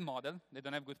a bad model. They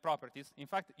don't have good properties. In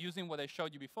fact, using what I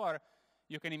showed you before,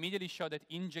 you can immediately show that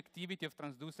injectivity of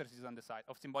transducers is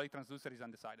of symbolic transducer is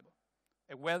undecidable.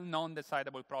 A well-known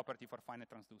decidable property for finite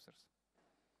transducers.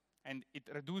 And it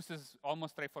reduces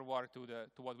almost straightforward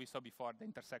to what we saw before, the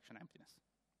intersection emptiness.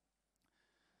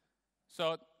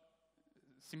 So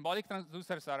symbolic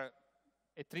transducers are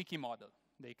a tricky model.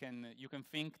 You can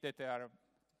think that they are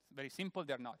very simple.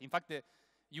 They're not. In fact,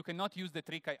 you cannot use the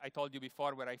trick I told you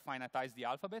before where I finitize the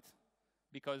alphabet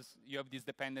because you have these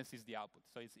dependencies, the output.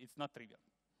 So it's not trivial.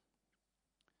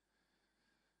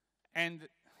 And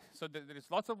so there is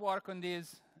lots of work on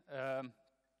this.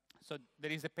 So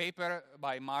there is a paper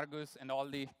by Margus and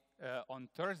Olli on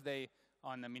Thursday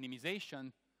on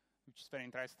minimization, which is very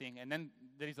interesting. And then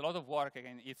there is a lot of work.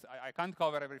 Again, I can't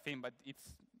cover everything, but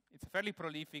it's a fairly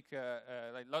prolific.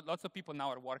 Lots of people now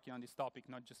are working on this topic,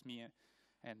 not just me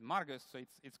and Margus. So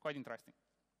it's quite interesting.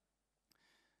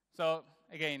 So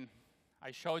again,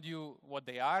 I showed you what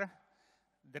they are.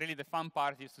 Really, the fun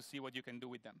part is to see what you can do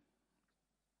with them.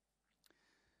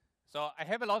 So I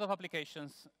have a lot of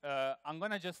applications. I'm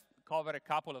going to just cover a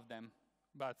couple of them,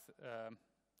 but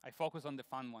I focus on the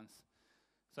fun ones.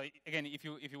 So again, if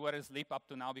you were asleep up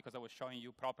to now because I was showing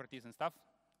you properties and stuff,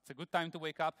 it's a good time to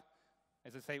wake up.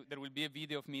 As I say, there will be a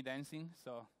video of me dancing,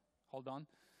 so hold on.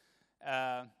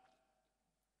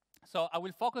 So I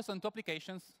will focus on 2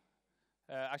 applications.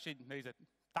 Actually, there is a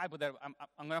typo there.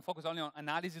 I'm going to focus only on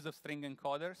analysis of string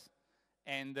encoders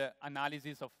and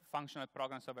analysis of functional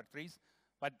programs over trees.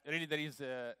 But really, there is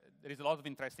a lot of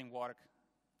interesting work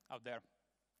out there.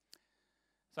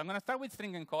 So I'm going to start with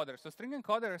string encoders. So string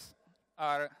encoders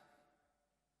are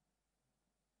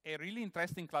a really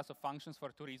interesting class of functions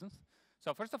for 2 reasons.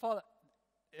 So first of all,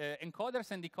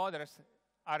 encoders and decoders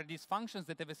are these functions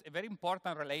that have a very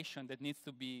important relation that needs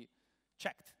to be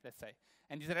checked, let's say.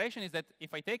 And this relation is that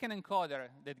if I take an encoder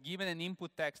that, given an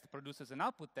input text, produces an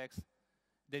output text,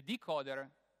 the decoder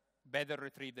better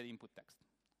retrieve the input text.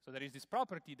 So there is this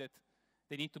property that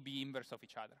they need to be inverse of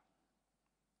each other.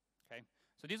 Okay?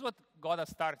 So this is what got us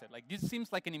started. Like, this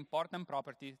seems like an important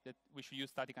property that we should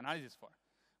use static analysis for.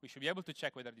 We should be able to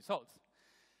check whether this holds.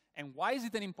 And why is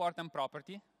it an important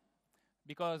property?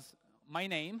 Because my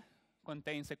name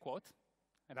contains a quote,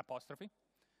 an apostrophe.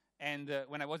 And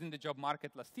when I was in the job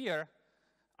market last year,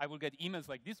 I would get emails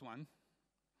like this one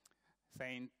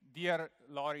saying, "Dear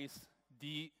Loris,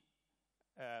 the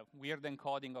weird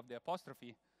encoding of the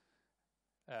apostrophe,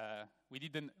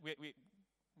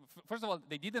 first of all,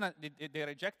 they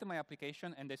rejected my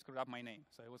application and they screwed up my name.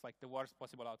 So it was like the worst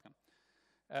possible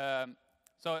outcome.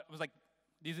 So it was like,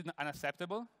 this is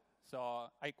unacceptable. So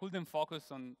I couldn't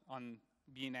focus on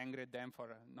being angry at them for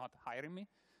not hiring me.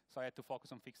 So I had to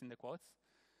focus on fixing the quotes.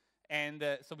 And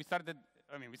so we studied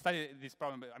this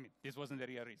problem, but this wasn't the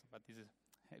real reason, but this is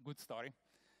a good story.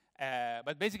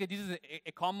 But basically, this is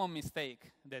a common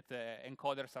mistake that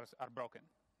encoders are broken.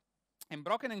 And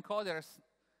broken encoders,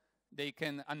 they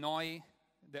can annoy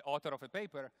the author of a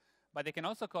paper, but they can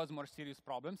also cause more serious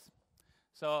problems.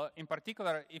 So in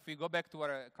particular, if we go back to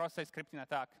our cross-site scripting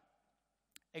attack,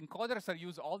 encoders are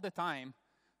used all the time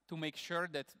to make sure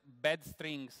that bad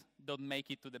strings don't make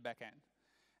it to the back end.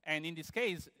 And in this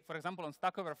case, for example, on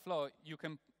Stack Overflow, you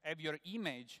can have your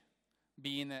image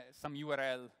be in some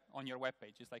URL on your web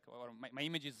page. It's like, or my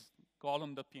image is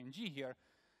column.png here.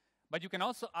 But you can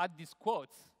also add these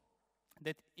quotes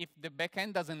that if the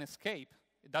backend doesn't escape,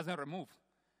 it doesn't remove,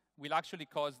 will actually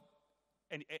cause,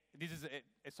 and this is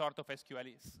a sort of SQL,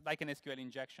 it's like an SQL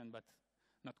injection, but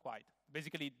not quite.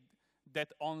 Basically,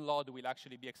 that onload will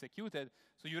actually be executed.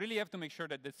 So you really have to make sure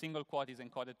that the single quote is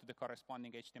encoded to the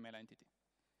corresponding HTML entity.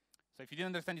 So if you didn't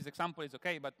understand this example, it's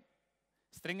OK. But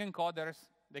string encoders,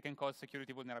 they can cause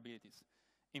security vulnerabilities.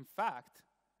 In fact,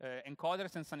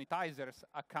 encoders and sanitizers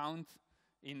account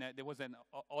in, there was an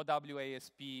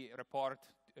OWASP report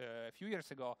a few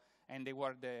years ago, and they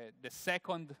were the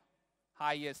second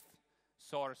highest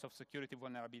source of security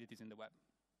vulnerabilities in the web.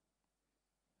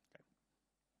 Okay.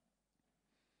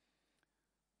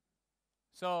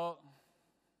 So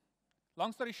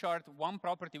long story short, one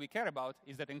property we care about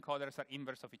is that encoders are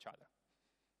inverse of each other.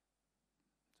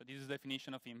 So this is the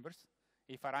definition of inverse.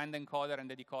 If I run the encoder and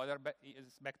the decoder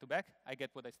is back-to-back, I get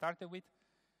what I started with.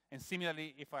 And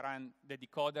similarly, if I run the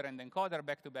decoder and the encoder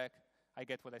back-to-back, I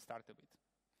get what I started with.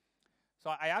 So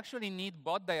I actually need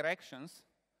both directions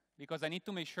because I need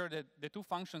to make sure that the two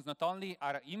functions not only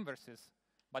are inverses,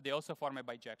 but they also form a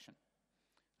bijection.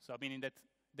 So meaning that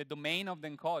the domain of the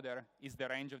encoder is the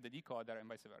range of the decoder and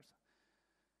vice versa.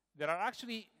 There are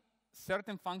actually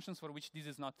certain functions for which this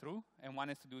is not true, and one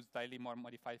has to do slightly more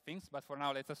modified things. But for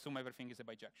now, let's assume everything is a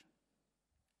bijection.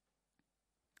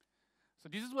 So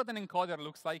this is what an encoder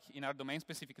looks like in our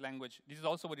domain-specific language. This is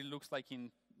also what it looks like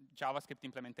in JavaScript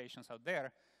implementations out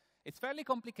there. It's fairly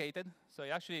complicated. So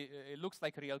it looks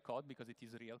like real code because it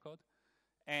is real code.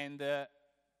 And the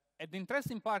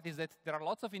interesting part is that there are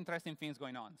lots of interesting things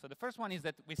going on. So the first one is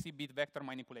that we see bit vector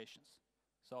manipulations.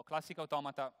 So classic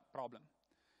automata problem.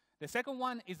 The second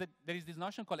one is that there is this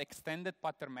notion called extended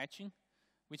pattern matching,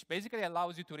 which basically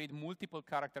allows you to read multiple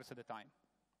characters at a time.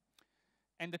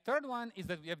 And the third one is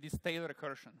that we have this tail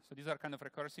recursion. So these are kind of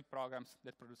recursive programs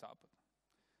that produce output.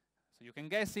 So you can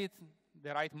guess it.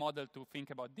 The right model to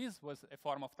think about this was a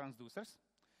form of transducers.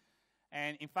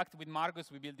 And in fact, with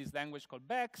Margus, we built this language called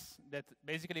BEX that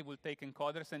basically will take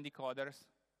encoders and decoders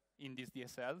in this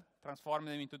DSL, transform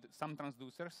them into some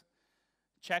transducers,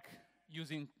 check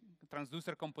using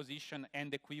transducer composition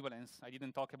and equivalence. I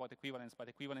didn't talk about equivalence, but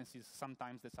equivalence is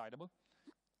sometimes decidable.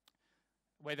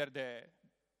 Whether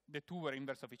the two were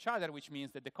inverse of each other, which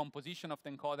means that the composition of the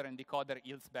encoder and decoder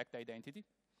yields back the identity.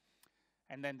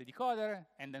 And then the decoder,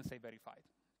 and then say verified.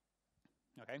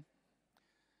 Okay?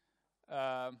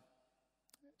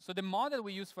 So the model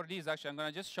we use for this, actually, I'm going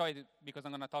to just show it because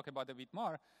I'm going to talk about it a bit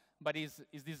more, but is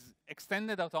this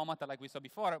extended automata like we saw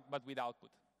before, but with output.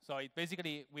 So it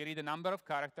basically, we read a number of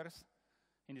characters,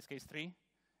 in this case 3,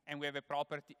 and we have a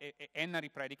property, an array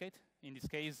predicate. In this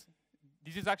case,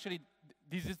 this is actually,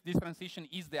 this transition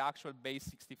is the actual base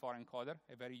 64 encoder,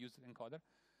 a very used encoder.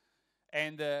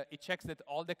 And it checks that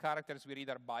all the characters we read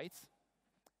are bytes,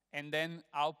 and then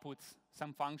outputs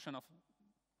some function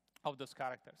of those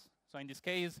characters. So in this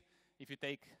case, if you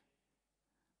take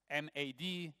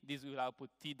MAD, this will output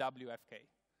TWFK.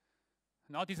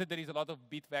 Notice that there is a lot of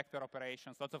bit vector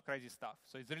operations, lots of crazy stuff.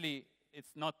 So it's really,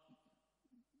 it's not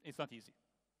easy.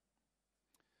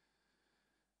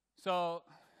 So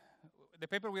the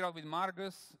paper we wrote with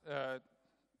Margus,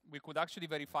 we could actually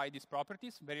verify these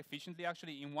properties very efficiently.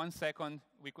 Actually, in 1 second,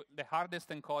 the hardest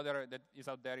encoder that is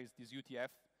out there is this UTF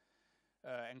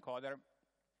encoder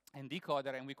and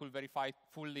decoder, and we could verify it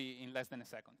fully in less than a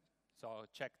second. So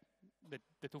check that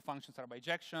the two functions are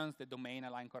bijections, the domain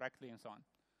aligned correctly, and so on.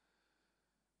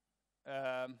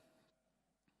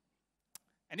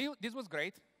 And this was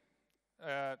great.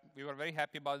 We were very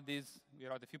happy about this. We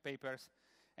wrote a few papers.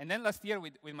 And then last year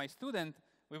with my student,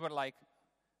 we were like,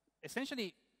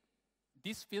 essentially,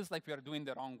 this feels like we are doing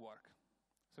the wrong work.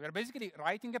 So we are basically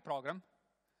writing a program,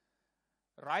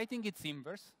 writing its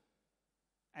inverse,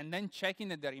 and then checking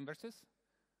that they're inverses,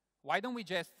 why don't we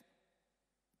just,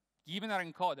 given our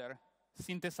encoder,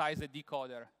 synthesize a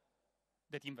decoder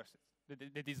that inverses,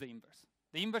 that is the inverse.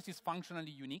 The inverse is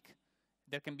functionally unique.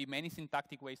 There can be many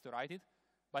syntactic ways to write it,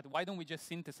 but why don't we just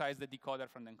synthesize the decoder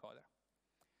from the encoder?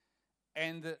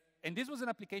 And this was an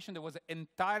application that was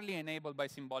entirely enabled by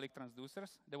symbolic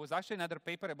transducers. There was actually another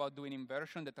paper about doing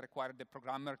inversion that required the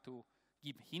programmer to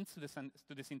give hints to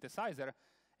the synthesizer,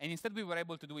 and instead we were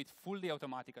able to do it fully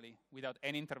automatically without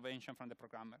any intervention from the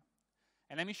programmer.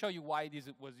 And let me show you why this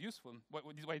was useful,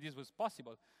 why this was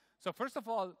possible. So first of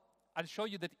all, I'll show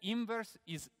you that inverse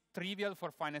is trivial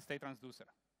for finite state transducer.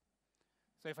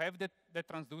 So if I have that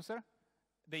transducer,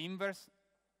 the inverse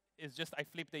is just I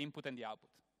flip the input and the output.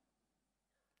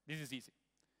 This is easy.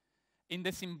 In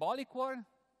the symbolic world,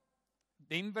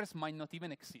 the inverse might not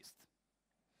even exist.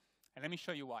 And let me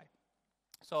show you why.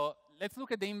 So let's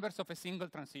look at the inverse of a single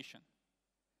transition.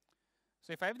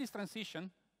 So if I have this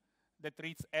transition that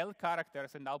reads L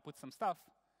characters and outputs some stuff,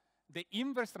 the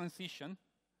inverse transition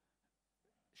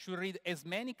should read as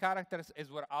many characters as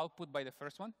were output by the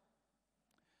first one.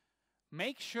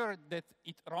 Make sure that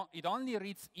it only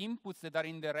reads inputs that are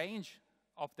in the range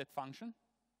of that function.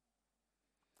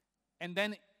 And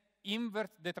then invert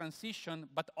the transition,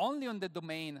 but only on the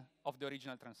domain of the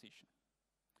original transition.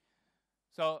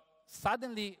 So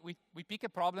suddenly, we pick a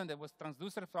problem that was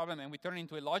transducer problem, and we turn it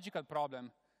into a logical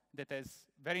problem that has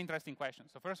very interesting questions.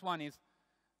 So first one is,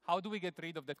 how do we get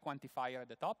rid of that quantifier at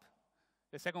the top?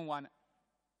 The second one,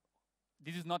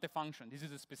 this is not a function. This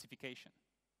is a specification.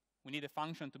 We need a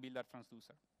function to build our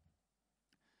transducer.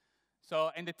 So,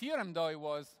 and the theorem, though,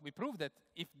 was we proved that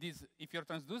if your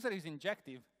transducer is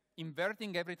injective,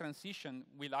 inverting every transition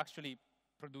will actually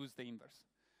produce the inverse.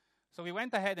 So we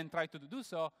went ahead and tried to do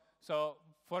so. So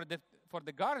for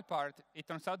the guard part, it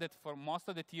turns out that for most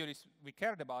of the theories we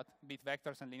cared about, bit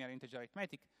vectors and linear integer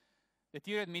arithmetic, the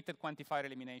theory admitted quantifier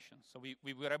elimination. So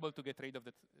we were able to get rid of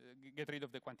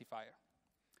the quantifier.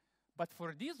 But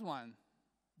for this one,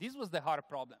 this was the hard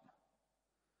problem.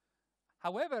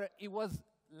 However, it was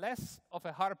less of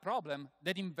a hard problem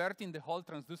than inverting the whole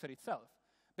transducer itself.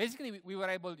 Basically, we were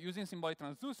able, using symbolic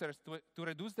transducers, to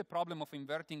reduce the problem of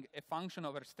inverting a function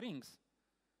over strings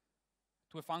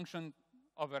to a function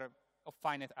of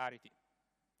finite arity.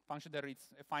 Function that reads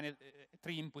a finite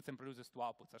 3 inputs and produces 2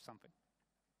 outputs or something.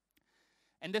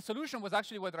 And the solution was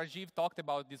actually what Rajiv talked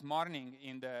about this morning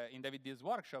in David Deal's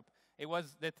workshop. It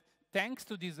was that thanks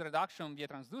to this reduction via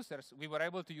transducers, we were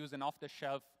able to use an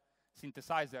off-the-shelf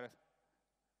synthesizer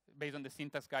based on the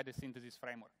syntax-guided synthesis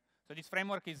framework. So this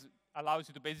framework allows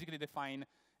you to basically define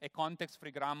a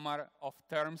context-free grammar of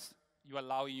terms you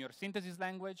allow in your synthesis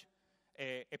language,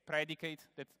 a predicate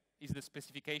that is the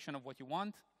specification of what you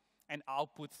want, and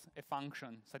outputs a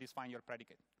function satisfying your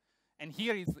predicate. And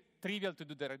here it's trivial to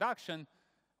do the reduction.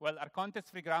 Well, our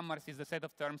context-free grammar is the set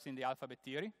of terms in the alphabet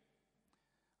theory.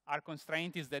 Our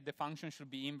constraint is that the function should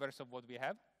be inverse of what we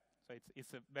have. So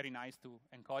it's very nice to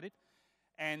encode it.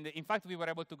 And in fact, we were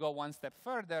able to go one step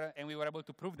further, and we were able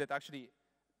to prove that actually,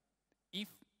 if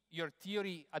your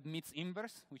theory admits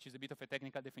inverse, which is a bit of a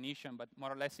technical definition, but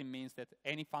more or less it means that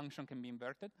any function can be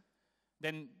inverted,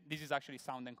 then this is actually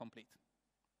sound and complete.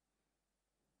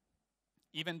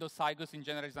 Even though Cygos in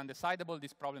general is undecidable,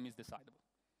 this problem is decidable.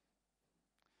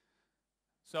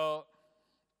 So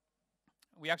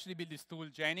we actually built this tool,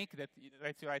 Genic, that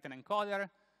lets you write an encoder,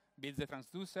 builds a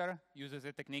transducer, uses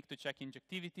a technique to check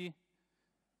injectivity.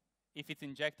 If it's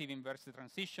injective, inverts the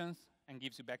transitions, and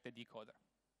gives you back the decoder.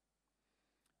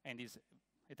 And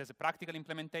it has a practical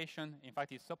implementation. In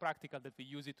fact, it's so practical that we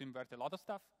use it to invert a lot of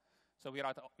stuff. So we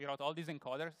wrote all these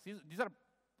encoders. These are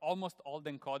almost all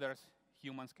the encoders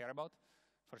humans care about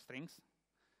for strings.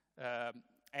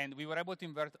 And we were able to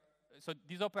invert. So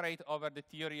these operate over the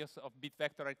theories of bit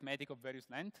vector arithmetic of various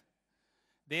length.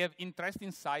 They have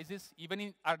interesting sizes. Even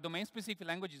in our domain-specific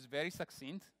language is very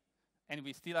succinct, and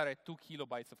we still are at 2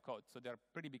 kilobytes of code. So they're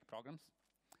pretty big programs.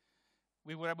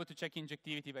 We were able to check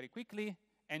injectivity very quickly,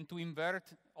 and to invert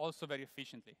also very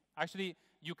efficiently. Actually,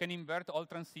 you can invert all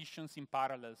transitions in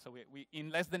parallel. So in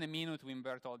less than a minute, we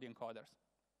invert all the encoders.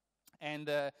 And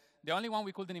the only one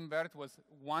we couldn't invert was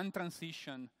one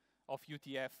transition of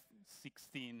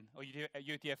UTF-16 or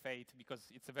UTF-8, because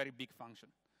it's a very big function.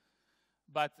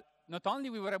 But not only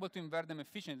we were able to invert them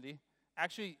efficiently,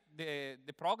 actually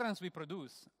the programs we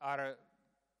produce are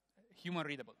human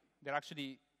readable. They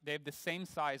have the same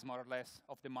size, more or less,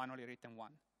 of the manually written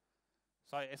one.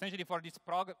 So essentially, for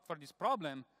this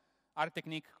problem, our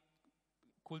technique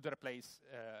could replace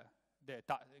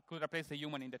the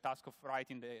human in the task of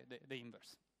writing the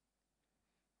inverse.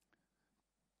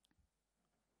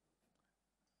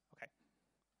 Okay.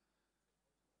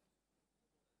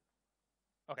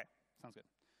 Sounds good.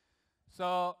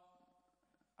 So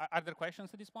are there questions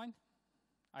at this point?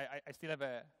 I still have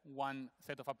one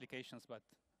set of applications, but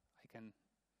I can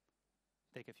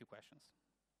take a few questions.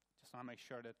 Just want to make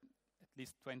sure that at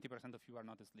least 20% of you are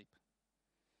not asleep.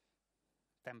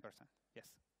 10%, yes.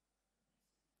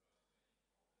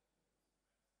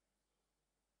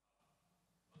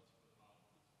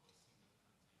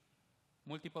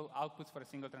 Multiple outputs for a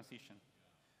single transition.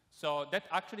 So that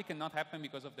actually cannot happen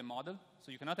because of the model.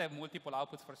 So you cannot have multiple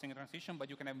outputs for a single transition, but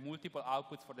you can have multiple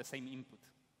outputs for the same input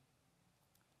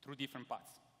through different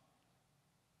paths.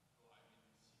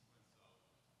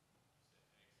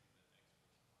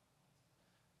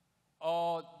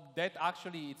 Oh, that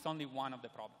actually, it's only one of the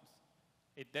problems.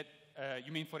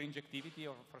 You mean for injectivity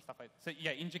or for stuff like that? So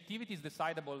yeah, injectivity is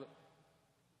decidable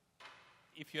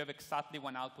if you have exactly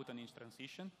one output on each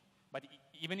transition. But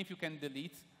even if you can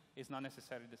delete, it's not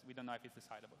necessary. We don't know if it's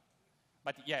decidable.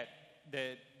 But yeah,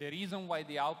 the reason why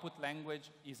the output language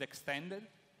is extended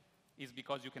is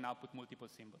because you can output multiple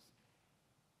symbols.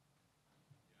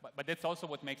 But that's also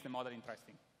what makes the model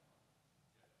interesting.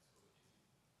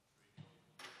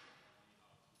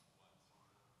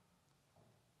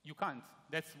 You can't.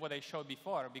 That's what I showed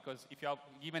before, because if you are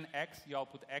given x, you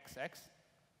output xx.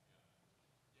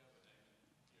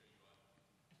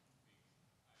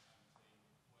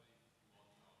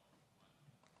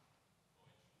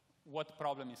 What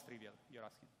problem is trivial, you're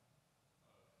asking?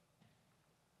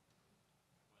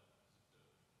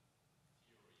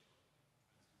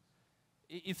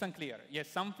 It's unclear. Yes,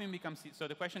 something becomes, so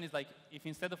the question is like, if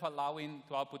instead of allowing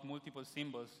to output multiple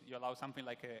symbols, you allow something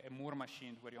like a Moore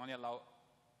machine where you only allow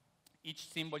each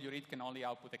symbol you read can only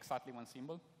output exactly one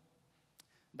symbol,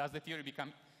 does the theory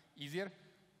become easier?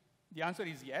 The answer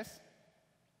is yes.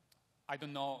 I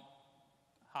don't know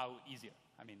how easier.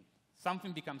 I mean,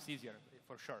 something becomes easier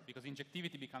for sure, because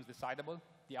injectivity becomes decidable.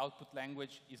 The output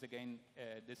language is again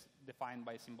defined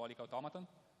by symbolic automaton,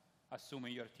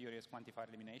 assuming your theory is quantified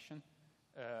elimination.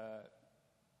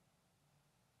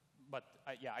 But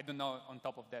yeah, I don't know on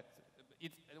top of that.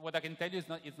 What I can tell you is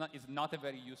it's not a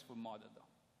very useful model, though,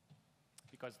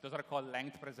 because those are called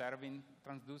length-preserving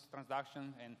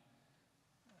transduction, and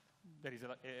there is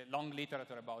a long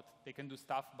literature about they can do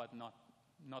stuff, but not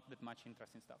that much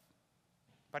interesting stuff.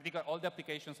 Particularly, all the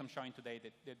applications I'm showing today,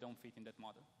 they don't fit in that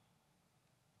model.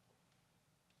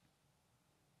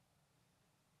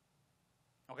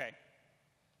 Okay.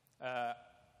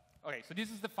 Okay, so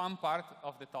this is the fun part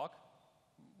of the talk,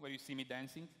 where you see me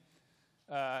dancing.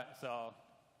 So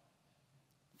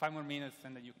 5 more minutes,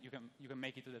 and then you can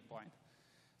make it to that point.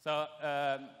 So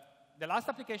the last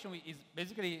application is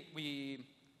basically we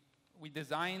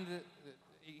designed,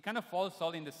 it kind of falls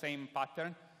all in the same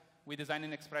pattern. We designed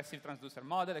an expressive transducer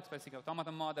model, expressive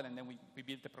automaton model, and then we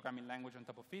built a programming language on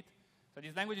top of it. So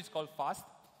this language is called FAST.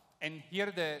 And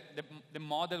here the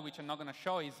model, which I'm not going to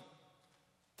show, is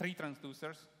 3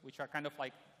 transducers, which are kind of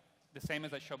like the same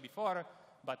as I showed before,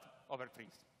 but over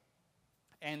 3s.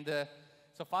 And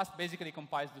so FAST basically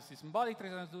compiles the symbolic 3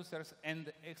 transducers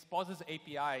and exposes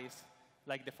APIs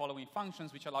like the following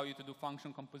functions, which allow you to do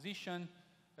function composition,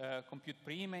 compute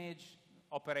pre-image,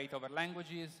 operate over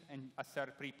languages, and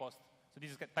assert pre-post. So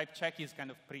this is type check is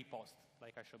kind of pre-post,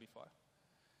 like I showed before.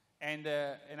 And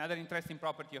another interesting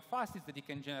property of FAST is that it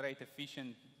can generate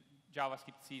efficient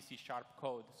JavaScript, C Sharp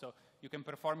code. So you can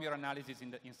perform your analysis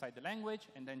inside the language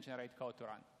and then generate code to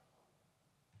run.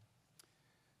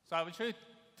 So I will show you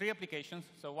 3 applications.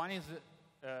 So one is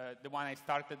the one I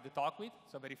started the talk with,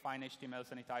 so verifying HTML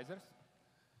sanitizers.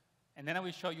 And then I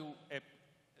will show you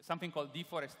something called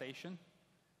deforestation.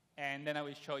 And then I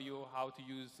will show you how to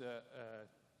use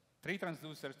 3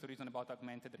 transducers to reason about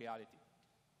augmented reality.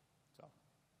 So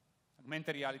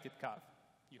augmented reality at CAV.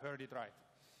 You heard it right.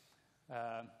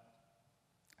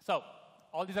 So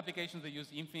all these applications, they use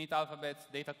infinite alphabets,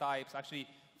 data types. Actually,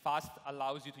 FAST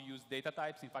allows you to use data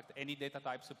types. In fact, any data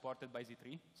type supported by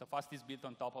Z3. So FAST is built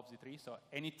on top of Z3. So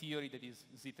any theory that is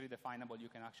Z3 definable, you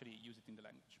can actually use it in the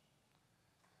language.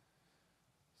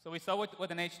 So we saw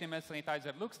what an HTML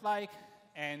sanitizer looks like,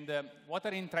 and what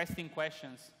are interesting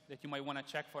questions that you might want to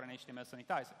check for an HTML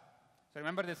sanitizer. So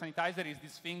remember, the sanitizer is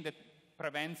this thing that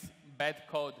prevents bad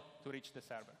code to reach the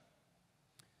server.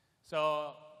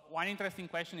 So one interesting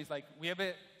question is, like,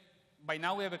 by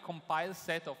now we have a compiled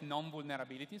set of known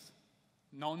vulnerabilities,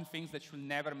 known things that should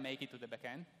never make it to the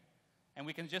backend. And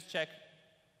we can just check,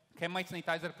 can my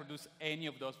sanitizer produce any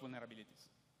of those vulnerabilities?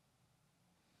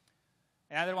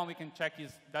 Another one we can check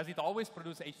is, does it always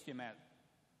produce HTML?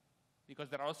 Because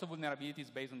there are also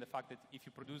vulnerabilities based on the fact that if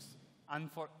you produce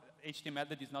HTML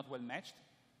that is not well matched,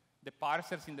 the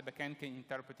parsers in the backend can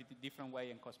interpret it a different way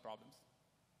and cause problems.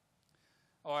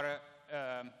 or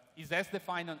is S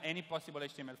defined on any possible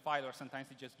HTML file, or sometimes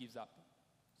it just gives up.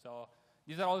 So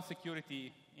these are all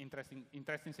security,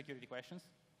 interesting security questions.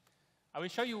 I will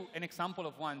show you an example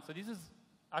of one. So this is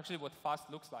actually what fast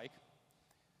looks like.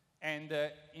 And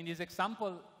in this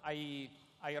example, I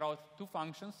wrote two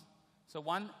functions. So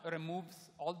one removes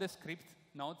all the script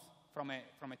nodes from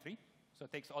a tree. So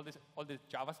it takes all the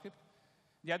JavaScript.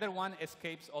 The other one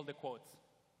escapes all the quotes.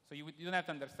 So you don't have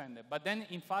to understand it. But then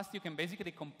in fast, you can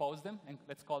basically compose them, and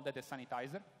let's call that a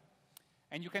sanitizer.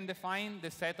 And you can define the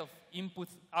set of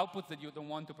outputs that you don't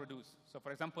want to produce. So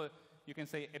for example, you can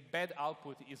say a bad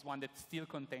output is one that still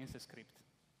contains a script.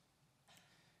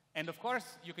 And of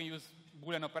course, you can use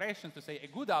Boolean operations to say a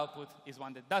good output is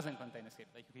one that doesn't contain a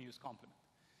script. Like you can use complement.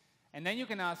 And then you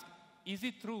can ask, is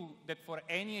it true that for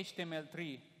any HTML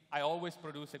tree, I always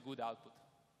produce a good output?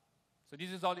 So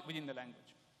this is all within the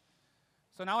language.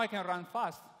 So now I can run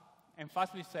fast, and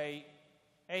fast will say,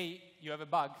 hey, you have a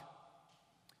bug.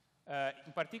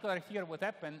 In particular here, what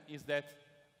happened is that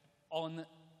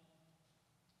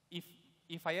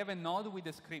if I have a node with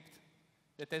a script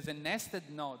that has a nested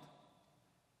node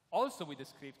also with a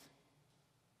script,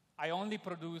 I only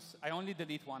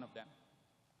delete one of them.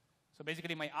 So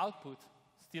basically, my output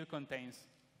still contains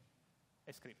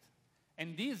a script.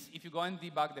 And this, if you go and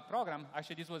debug the program,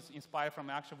 actually this was inspired from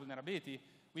an actual vulnerability,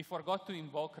 we forgot to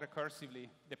invoke recursively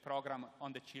the program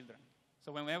on the children.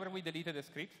 So whenever we deleted a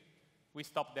script, we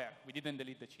stopped there. We didn't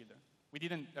delete the children. We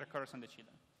didn't recurse on the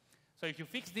children. So if you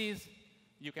fix these,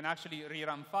 you can actually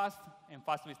rerun fast, and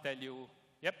fast will tell you,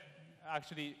 yep,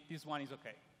 actually this one is OK.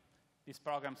 This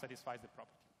program satisfies the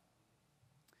property.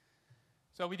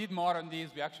 So we did more on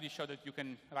this. We actually showed that you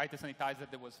can write a sanitizer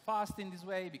that was fast in this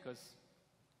way, because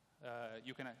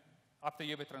you can, after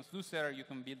you have a transducer, you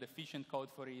can build efficient code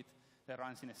for it that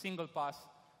runs in a single pass.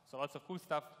 So lots of cool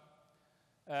stuff.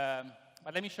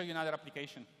 But let me show you another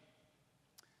application.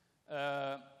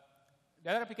 The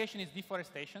other application is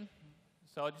deforestation.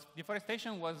 So this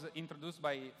deforestation was introduced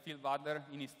by Phil Wadler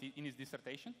in his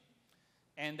dissertation.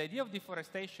 And the idea of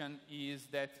deforestation is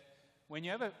that when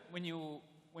you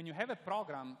have a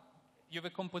program, you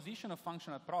have a composition of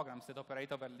functional programs that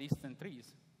operate over lists and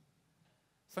trees.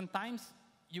 Sometimes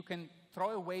you can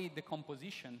throw away the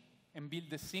composition and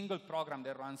build a single program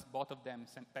that runs both of them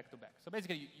back to back. So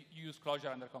basically, you use closure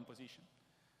under composition.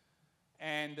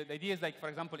 And the idea is like, for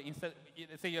example,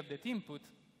 let's say you have that input,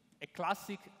 a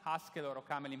classic Haskell or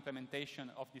OCaml implementation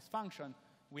of this function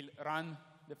will run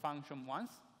the function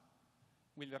once,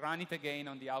 will run it again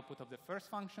on the output of the first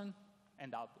function,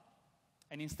 and output.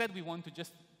 And instead, we want to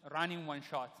just run in one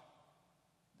shot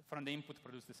from the input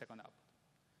produce the second output.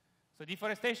 So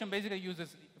deforestation basically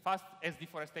uses fast as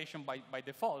deforestation by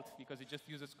default, because it just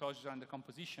uses closure under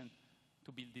composition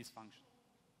to build this function.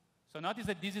 So notice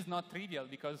that this is not trivial,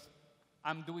 because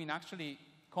I'm doing actually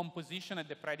composition at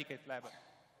the predicate level.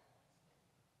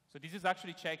 So this is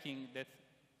actually checking that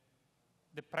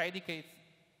the predicate,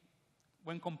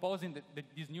 when composing,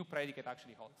 this new predicate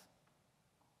actually holds.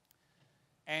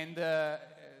 And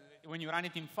when you run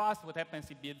it in fast, what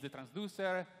happens, it builds the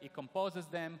transducer, it composes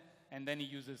them, and then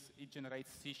it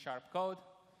generates C# code.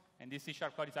 And this C#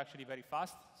 code is actually very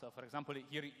fast. So for example,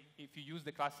 here, if you use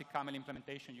the classic CAML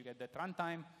implementation, you get that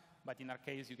runtime. But in our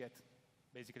case, you get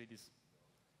basically this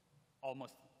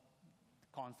almost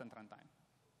constant runtime.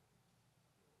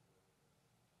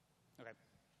 OK.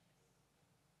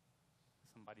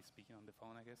 Somebody's speaking on the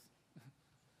phone, I guess.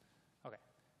 OK.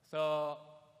 So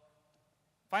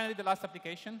finally, the last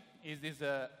application is this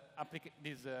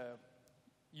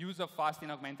use of fast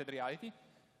in augmented reality.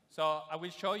 So I will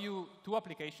show you two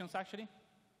applications, actually.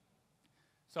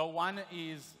 So one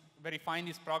is verifying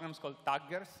these programs called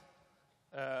taggers.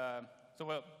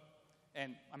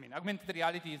 And I mean, augmented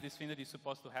reality is this thing that is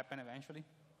supposed to happen eventually.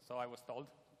 So I was told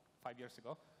 5 years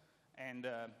ago. And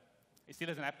it still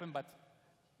hasn't happened, but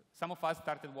some of us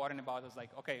started worrying about us, like,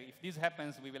 OK, if this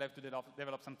happens, we will have to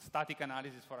develop some static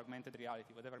analysis for augmented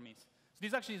reality, whatever it means. So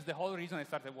this actually is the whole reason I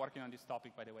started working on this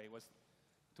topic, by the way, was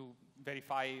to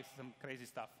verify some crazy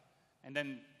stuff. And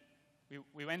then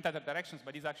we went other directions,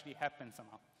 but this actually happened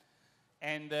somehow.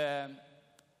 And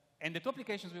the two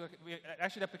applications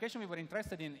actually, the application we were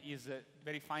interested in is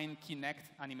verifying Kinect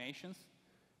animations.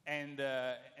 And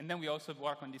then we also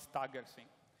work on this tagger thing.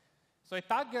 So a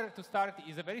tagger, to start,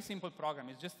 is a very simple program.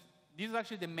 This is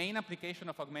actually the main application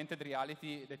of augmented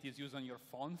reality that is used on your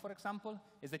phone, for example,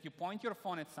 is that you point your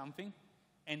phone at something,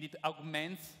 and it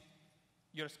augments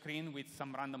your screen with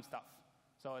some random stuff.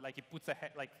 So like it puts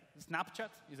like Snapchat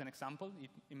is an example.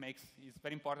 It's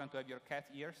very important to have your cat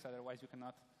ears, otherwise you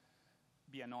cannot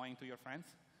be annoying to your friends.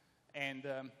 And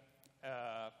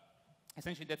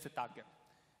essentially that's a tagger.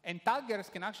 And taggers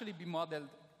can actually be modeled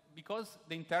because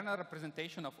the internal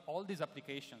representation of all these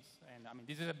applications, and I mean,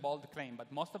 this is a bold claim,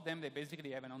 but most of them, they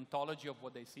basically have an ontology of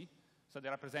what they see. So they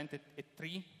represent a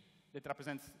tree that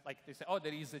represents, like they say, oh,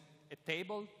 there is a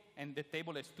table, and the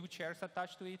table has 2 chairs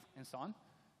attached to it, and so on.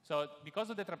 So because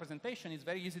of that representation, it's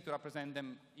very easy to represent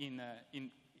them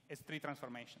as tree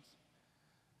transformations.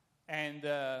 And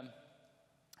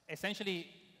essentially,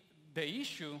 the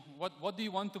issue, what do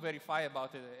you want to verify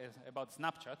about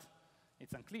snapshot?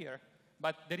 It's unclear.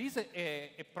 But there is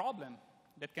a problem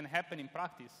that can happen in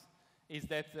practice, is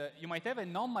that you might have a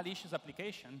non-malicious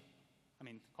application. I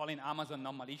mean, calling Amazon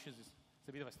non-malicious is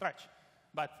a bit of a stretch.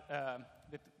 But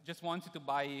that just wants you to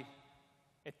buy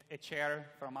a chair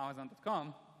from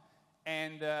Amazon.com.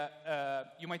 And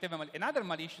you might have another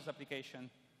malicious application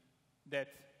that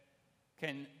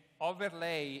can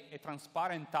overlay a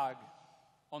transparent tag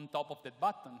on top of that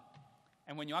button.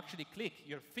 And when you actually click,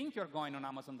 you think you're going on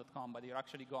Amazon.com, but you're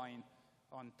actually going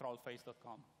on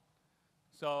trollface.com.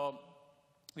 So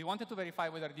we wanted to verify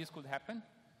whether this could happen.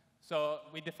 So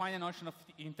we defined a notion of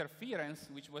interference,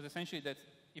 which was essentially that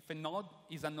if a node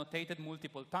is annotated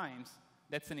multiple times,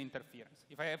 that's an interference.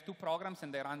 If I have 2 programs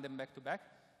and I run them back to back,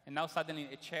 and now suddenly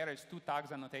a chair has 2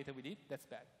 tags annotated with it, that's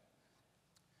bad.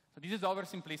 So this is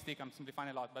oversimplistic. I'm simplifying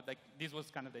a lot, but like this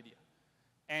was kind of the idea.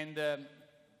 And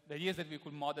the idea is that we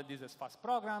could model this as fast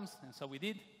programs, and so we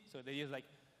did. So the idea is like,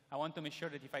 I want to make sure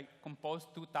that if I compose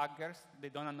 2 taggers, they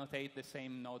don't annotate the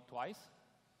same node twice.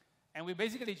 And we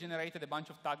basically generated a bunch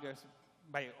of taggers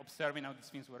by observing how these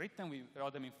things were written. We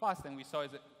wrote them in fast, and we saw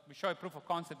a proof of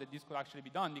concept that this could actually be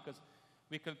done because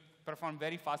we could perform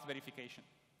very fast verification.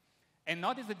 And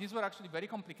notice that these were actually very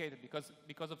complicated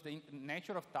because of the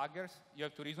nature of taggers. You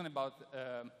have to reason about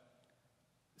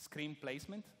screen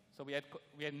placement. So we had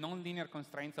nonlinear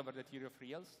constraints over the theory of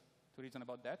reals to reason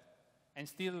about that. And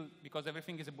still, because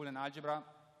everything is a Boolean algebra,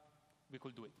 we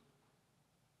could do it.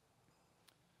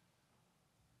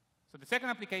 So the second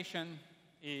application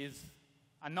is,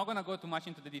 I'm not going to go too much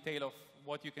into the detail of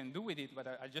what you can do with it, but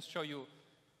I'll just show you.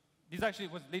 This actually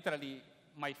was literally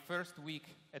my first week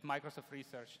at Microsoft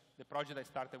Research. The project I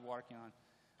started working on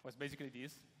was basically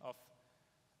this.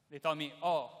 They told me,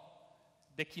 oh,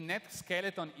 the Kinect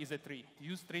skeleton is a tree.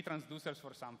 Use tree transducers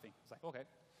for something. It's like, OK.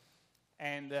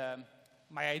 And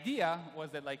my idea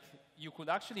was that like, you could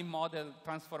actually model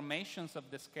transformations of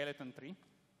the skeleton tree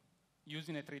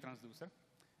using a tree transducer.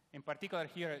 In particular,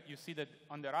 here, you see that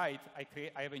on the right,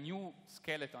 I have a new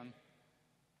skeleton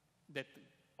that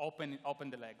open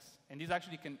the legs. And this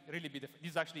actually can really be,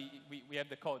 we have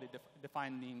the code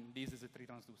defining this as a tree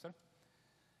transducer.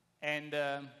 And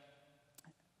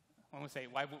when we say,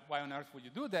 why on earth would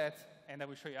you do that? And I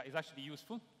will show you, it's actually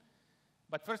useful.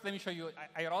 But first, let me show you,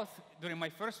 I wrote, during my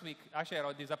first week, actually I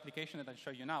wrote this application that I'll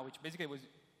show you now, which basically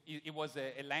was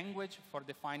a language for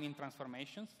defining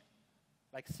transformations,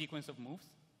 like sequence of moves.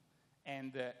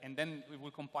 And then we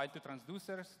will compile to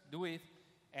transducers, do it,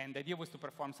 and the idea was to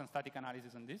perform some static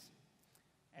analysis on this.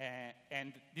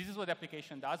 And this is what the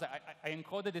application does. I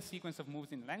encoded a sequence of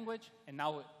moves in language, and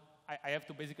now I have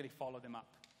to basically follow them up.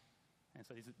 And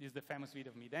so this is the famous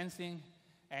video of me dancing.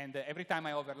 And every time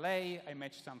I overlay, I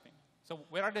match something. So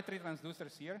where are the three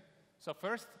transducers here? So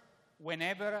first,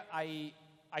 whenever I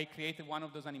created one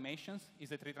of those animations,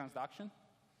 is a tree transduction.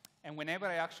 And whenever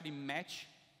I actually match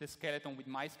the skeleton with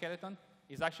my skeleton,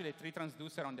 is actually a tree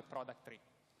transducer on the product tree.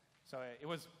 So it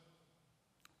was,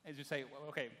 as you say, well,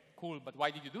 OK, cool, but why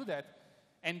did you do that?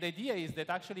 And the idea is that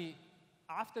actually,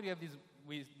 after you have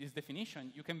this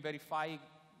definition, you can verify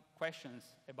questions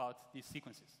about these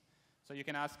sequences. So you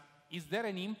can ask, is there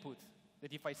an input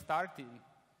that if I start in,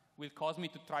 will cause me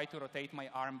to try to rotate my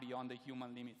arm beyond the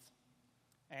human limits?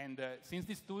 And since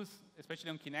these tools, especially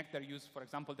on Kinect, are used, for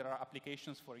example, there are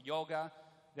applications for yoga.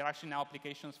 There are actually now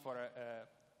applications for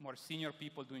more senior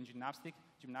people doing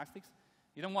gymnastics.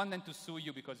 You don't want them to sue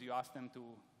you because you asked them to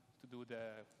do the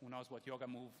who knows what yoga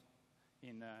move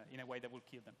in a way that will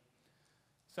kill them.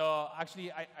 So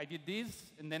actually, I did this,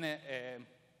 and then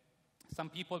some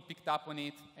people picked up on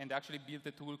it, and they actually built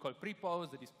a tool called Prepose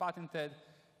that is patented,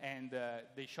 and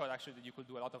they showed actually that you could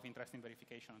do a lot of interesting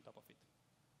verification on top of it.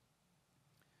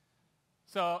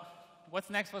 So what's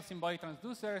next for symbolic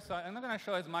transducers? So I'm not going to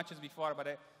show as much as before, but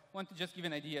I want to just give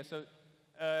an idea. So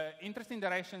interesting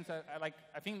directions,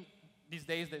 I think these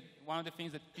days that one of the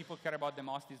things that people care about the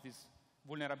most is this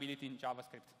vulnerability in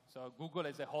JavaScript. So Google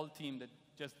has a whole team that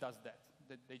just does that.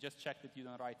 They just check that you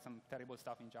don't write some terrible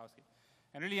stuff in JavaScript.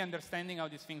 And really understanding how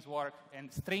these things work, and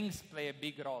strings play a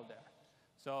big role there.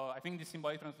 So I think the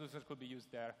symbolic transducers could be used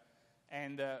there.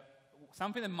 And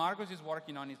something that Marcos is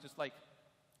working on is just like,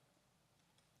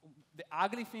 The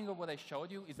ugly thing of what I showed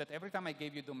you is that every time I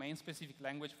gave you domain-specific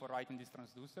language for writing these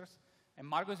transducers, and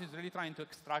Marcos is really trying to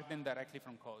extract them directly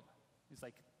from code. It's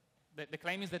like, the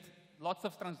claim is that lots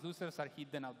of transducers are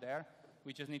hidden out there.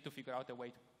 We just need to figure out a way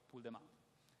to pull them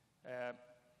out.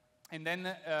 And then,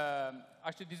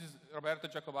 actually, this is Roberto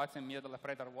Giacobazzi and Mia Della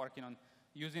Preta are working on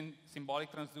using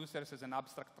symbolic transducers as an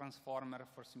abstract transformer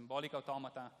for symbolic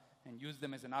automata and use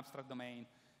them as an abstract domain.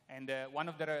 And one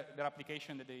of their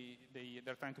application that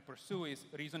they're trying to pursue is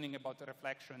reasoning about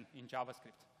reflection in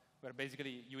JavaScript, where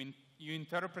basically you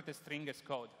interpret a string as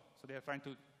code. So they're trying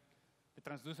to, the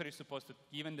transducer is supposed to,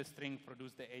 given the string,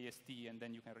 produce the AST, and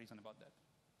then you can reason about that.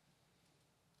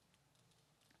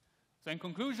 So in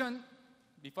conclusion,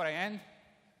 before I end,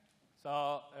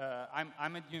 so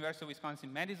I'm at University of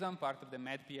Wisconsin-Madison, part of the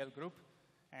MedPL group,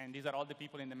 and these are all the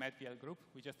people in the MedPL group.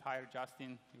 We just hired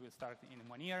Justin. He will start in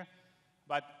 1 year.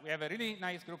 But we have a really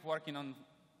nice group working on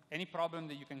any problem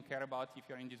that you can care about if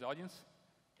you're in this audience.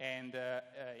 And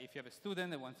if you have a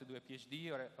student that wants to do a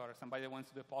PhD or somebody that wants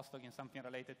to do a postdoc in something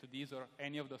related to these or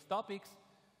any of those topics,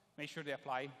 make sure they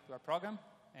apply to our program.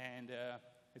 And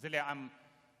essentially, I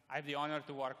have the honor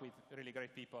to work with really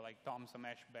great people like Tom,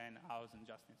 Samesh, Ben, Aus, and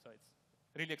Justin. So it's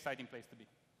a really exciting place to be.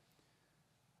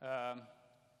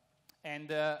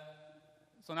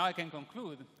 So now I can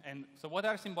conclude. And so what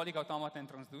are symbolic automata and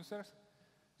transducers?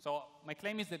 So my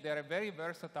claim is that they're a very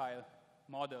versatile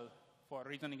model for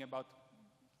reasoning about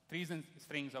trees and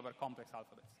strings over complex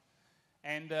alphabets.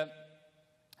 And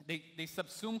they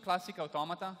subsume classic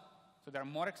automata, so they're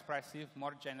more expressive,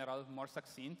 more general, more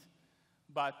succinct,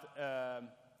 but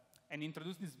and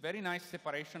introduce this very nice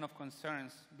separation of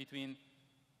concerns between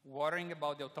worrying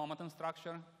about the automaton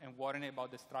structure and worrying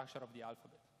about the structure of the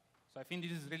alphabet. So I think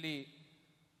this is really,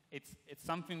 it's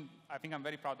something I think I'm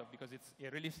very proud of because it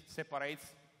really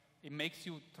separates, it makes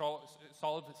you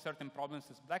solve certain problems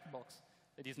as black box.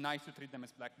 It is nice to treat them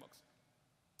as black box.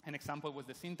 An example was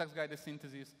the syntax-guided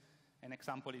synthesis. An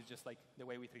example is just like the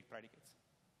way we treat predicates.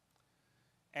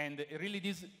 And really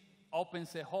this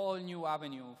opens a whole new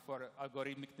avenue for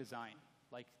algorithmic design,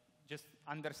 like just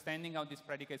understanding how these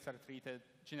predicates are treated,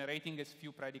 generating as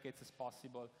few predicates as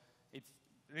possible. It's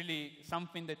really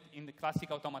something that in the classic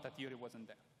automata theory wasn't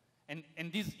there.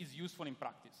 And this is useful in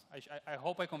practice. I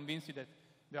hope I convinced you that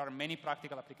there are many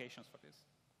practical applications for this.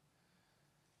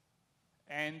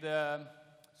 And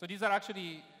so these are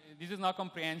actually, this is not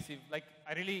comprehensive. Like,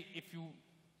 I really,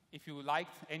 if you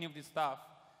liked any of this stuff,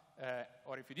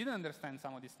 or if you didn't understand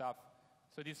some of this stuff,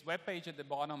 so this web page at the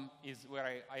bottom is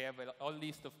where I have a whole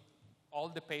list of all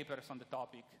the papers on the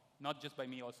topic, not just by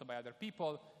me, also by other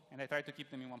people, and I try to keep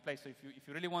them in one place. So if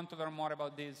you really want to learn more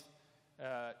about this,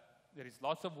 there is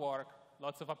lots of work,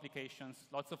 lots of applications,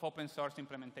 lots of open source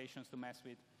implementations to mess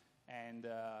with, and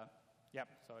yeah,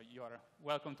 so you are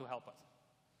welcome to help us.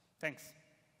 Thanks.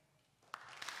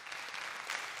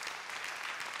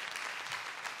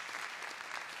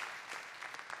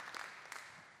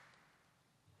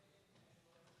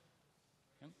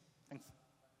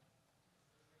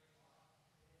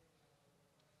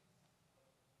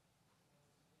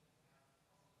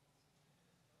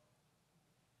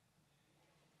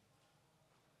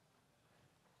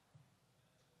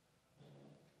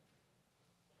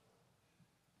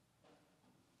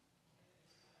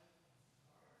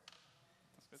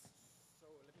 Thanks. So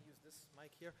let me use this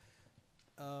mic here.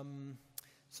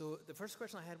 So the first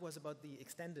question I had was about the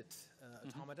extended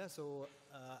automata. So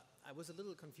I was a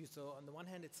little confused. So on the one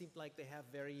hand, it seemed like they have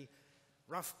very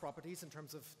rough properties in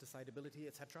terms of decidability,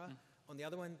 etc. On the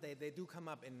other one, they do come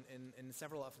up in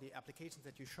several of the applications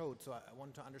that you showed. So I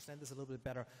want to understand this a little bit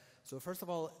better. So first of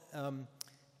all,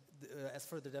 as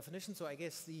for the definition, so I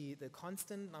guess the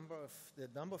constant number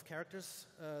of characters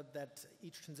that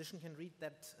each transition can read,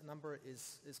 that number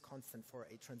is constant for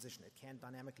a transition. It can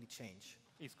dynamically change.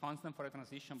 It's constant for a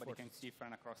transition, but it can differ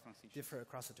across transitions. Differ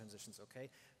across the transitions, okay.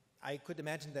 I could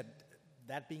imagine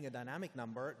that being a dynamic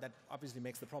number, that obviously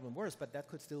makes the problem worse, but that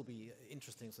could still be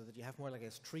interesting, so that you have more like a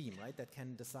stream, right, that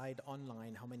can decide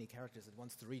online how many characters it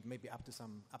wants to read, maybe up to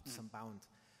some bound.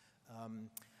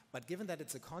 But given that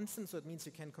it's a constant, so it means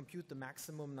you can compute the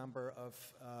maximum number of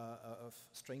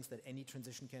strings that any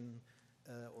transition can,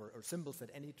 or symbols that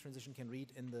any transition can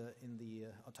read in the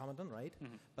automaton, right?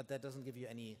 But that doesn't give you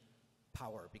any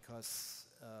power, because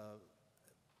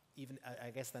even I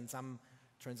guess then some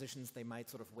transitions, they might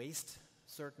sort of waste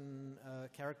certain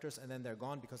characters and then they're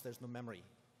gone because there's no memory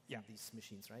in these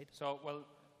machines, right? So, well,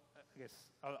 I guess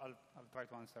I'll try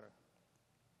to answer.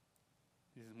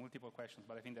 This is multiple questions,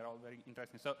 but I think they're all very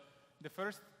interesting. So the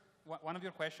first, one of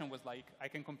your questions was like, I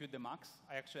can compute the max.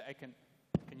 I can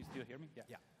can you still hear me?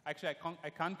 Yeah. Actually, I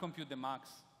can't compute the max,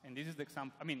 and this is the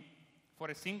example. I mean, for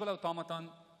a single automaton,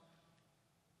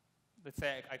 let's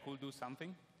say I could do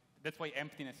something. That's why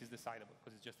emptiness is decidable,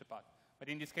 because it's just a path. But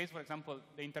in this case, for example,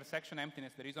 the intersection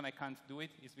emptiness, the reason I can't do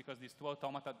it is because these two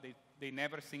automata, they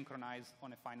never synchronize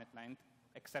on a finite length,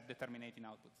 except the terminating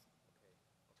outputs.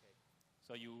 Okay.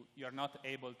 So you are not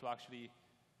able to actually,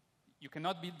 you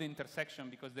cannot build the intersection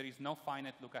because there is no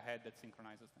finite look ahead that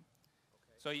synchronizes them.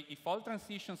 Okay. So if all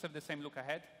transitions have the same look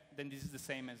ahead, then this is the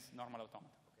same as normal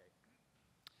automata.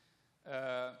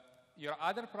 Okay. Your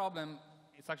other problem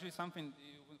is actually something,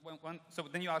 so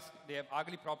then you ask, they have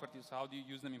ugly properties, so how do you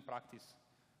use them in practice?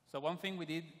 So one thing we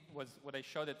did was what I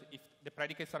showed that if the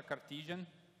predicates are Cartesian,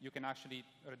 you can actually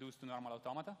reduce to normal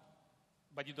automata,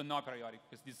 but you don't know a priori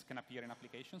because this can appear in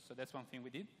applications, so that's one thing we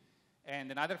did.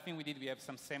 And another thing we did, we have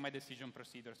some semi-decision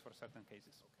procedures for certain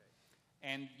cases.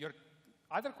 Okay. And your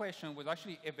other question was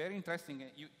actually a very interesting,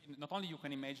 not only you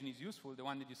can imagine is useful, the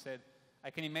one that you said,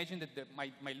 I can imagine that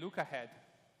my look ahead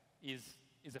is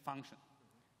a function.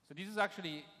 So this is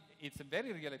actually, it's a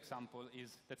very real example,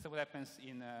 that's what happens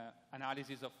in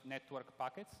analysis of network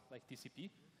packets, like TCP.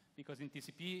 Because in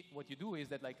TCP, what you do is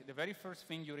that like the very first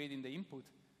thing you read in the input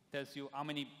tells you how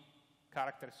many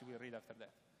characters you will read after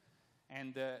that.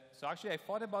 And so actually I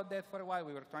thought about that for a while.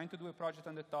 We were trying to do a project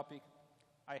on the topic.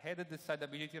 I had the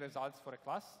decidability results for a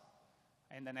class,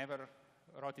 and I never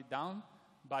wrote it down.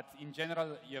 But in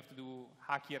general, you have to do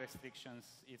hacky restrictions.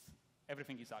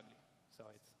 Everything is ugly. So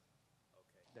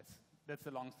that's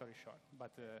the long story short.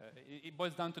 But it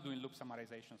boils down to doing loop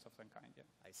summarizations of some kind, yeah.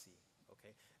 I see.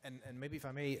 Okay. And maybe if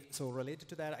I may, so related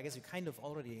to that, I guess you kind of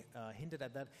already hinted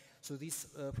at that. So these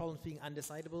problems being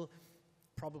undecidable,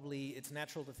 probably it's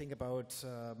natural to think about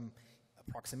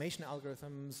approximation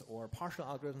algorithms or partial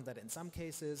algorithms that in some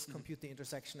cases compute the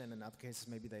intersection and in other cases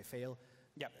maybe they fail.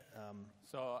 Yeah.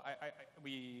 So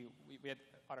we had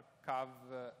our CAV,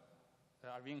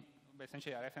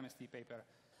 essentially our FMST paper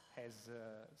has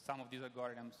some of these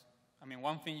algorithms. I mean,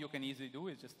 one thing you can easily do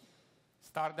is just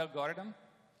start the algorithm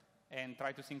and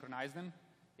try to synchronize them.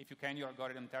 If you can, your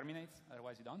algorithm terminates,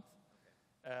 otherwise you don't.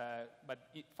 Okay. But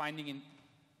finding in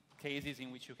cases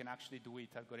in which you can actually do it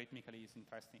algorithmically is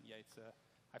interesting. Yeah,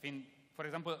 I think, for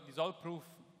example, this whole proof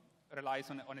relies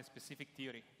on a specific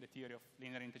theory, the theory of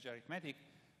linear integer arithmetic.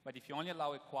 But if you only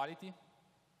allow equality,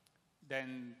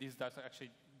 then this does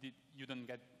actually, you don't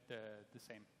get the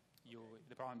same.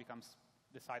 The problem becomes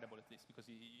decidable at least because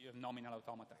you have nominal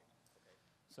automata. Okay.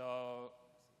 So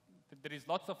there is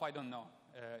lots of I don't know.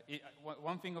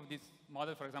 One thing of this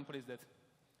model, for example, is that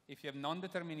if you have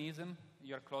non-determinism,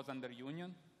 you are close under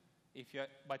union,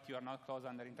 but you are not close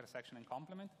under intersection and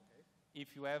complement. Okay.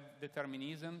 If you have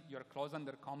determinism, you are close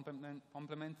under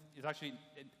complement. It's actually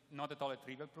not at all a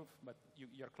trivial proof, but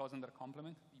you are close under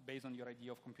complement based on your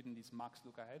idea of computing this max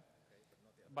look ahead,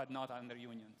 okay, but not under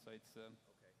union. So it's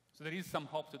so there is some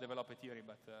hope to develop a theory,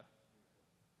 but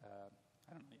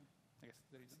I don't know. Yeah. I guess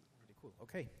there is. Pretty cool.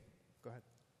 Okay, go ahead.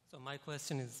 So my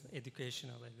question is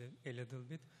educational a little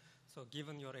bit. So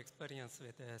given your experience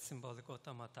with symbolic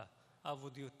automata, how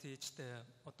would you teach the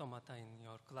automata in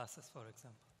your classes, for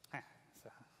example? So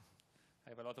I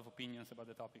have a lot of opinions about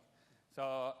the topic.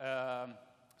 So,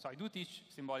 so I do teach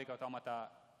symbolic automata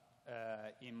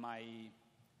in my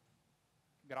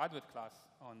graduate class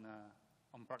on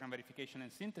program verification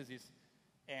and synthesis,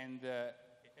 and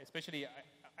especially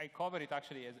I cover it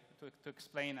actually to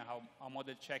explain how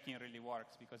model checking really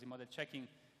works, because in model checking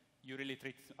you really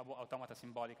treat automata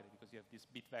symbolically because you have these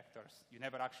bit vectors. You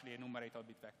never actually enumerate all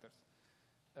bit vectors.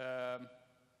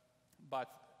 But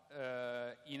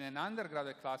in an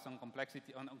undergraduate class on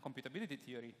complexity, on computability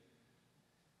theory,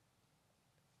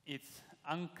 it's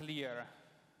unclear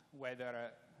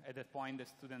whether at that point the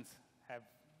students have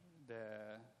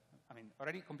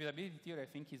already computability theory, I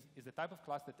think, is the type of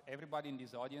class that everybody in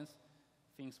this audience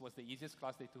thinks was the easiest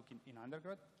class they took in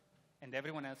undergrad, and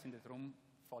everyone else in the room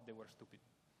thought they were stupid.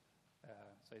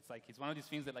 So it's one of these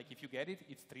things that, like, if you get it,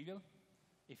 it's trivial.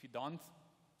 If you don't,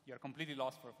 you're completely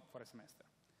lost for a semester.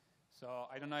 So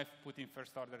I don't know if putting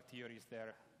first-order theories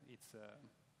there,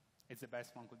 it's the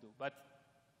best one could do. But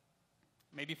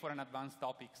maybe for an advanced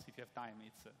topics, if you have time,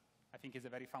 I think it's a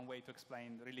very fun way to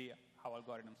explain really how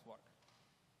algorithms work.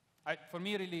 For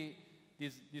me, really,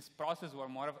 this process was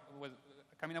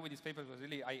coming up with these papers was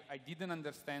really, I didn't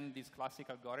understand these classic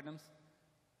algorithms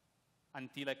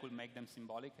until I could make them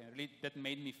symbolic, and really that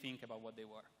made me think about what they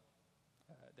were.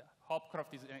 The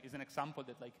Hopcroft is an example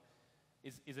that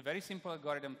is a very simple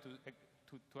algorithm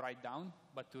to write down,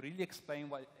 but to really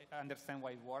understand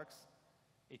why it works,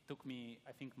 it took me,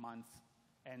 I think, months.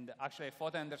 And actually, I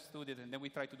thought I understood it, and then we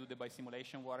tried to do the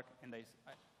by-simulation work, and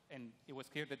it was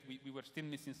clear that we were still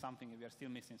missing something, and we are still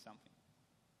missing something.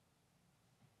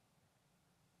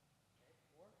 Okay,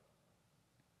 more?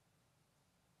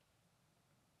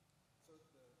 So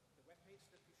the web page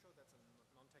that you showed, that's a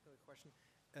non-technical question.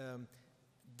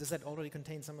 Does that already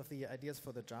contain some of the ideas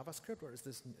for the JavaScript, or is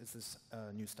this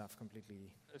new stuff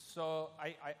completely? So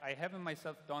I haven't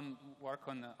myself done work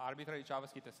on arbitrary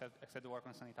JavaScript except work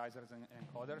on sanitizers and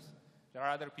encoders. There are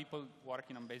other people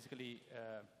working on basically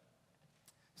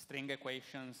string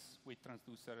equations with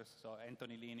transducers. So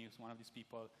Anthony Lini is one of these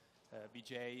people.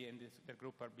 Vijay and their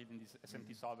group are building these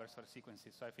SMT solvers for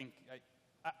sequences. So I think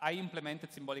I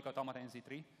implemented Symbolic Automata in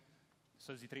Z3.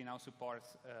 So Z3 now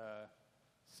supports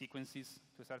sequences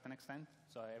to a certain extent.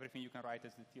 So everything you can write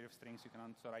as the theory of strings, you can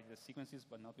also write it as sequences,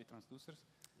 but not with transducers.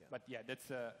 Yeah. But yeah,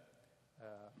 that's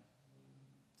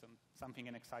something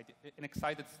an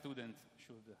excited student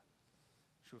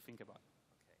should think about.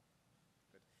 Okay,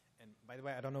 good. And by the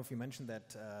way, I don't know if you mentioned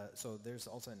that, so there's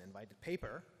also an invited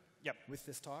paper with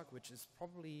this talk, which is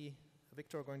probably,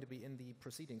 Victor, going to be in the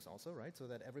proceedings also, right? So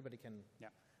that everybody can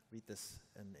read this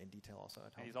in detail also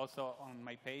at home. And it's also on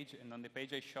my page, and on the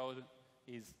page I showed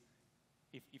is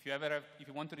if you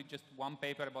want to read just one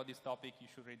paper about this topic, you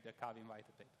should read the CAV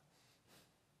invited paper.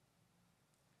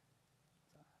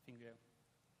 So I think we have.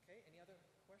 Okay, any other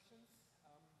questions?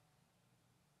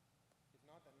 If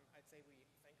not, then I'd say we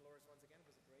thank Loris once again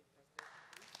for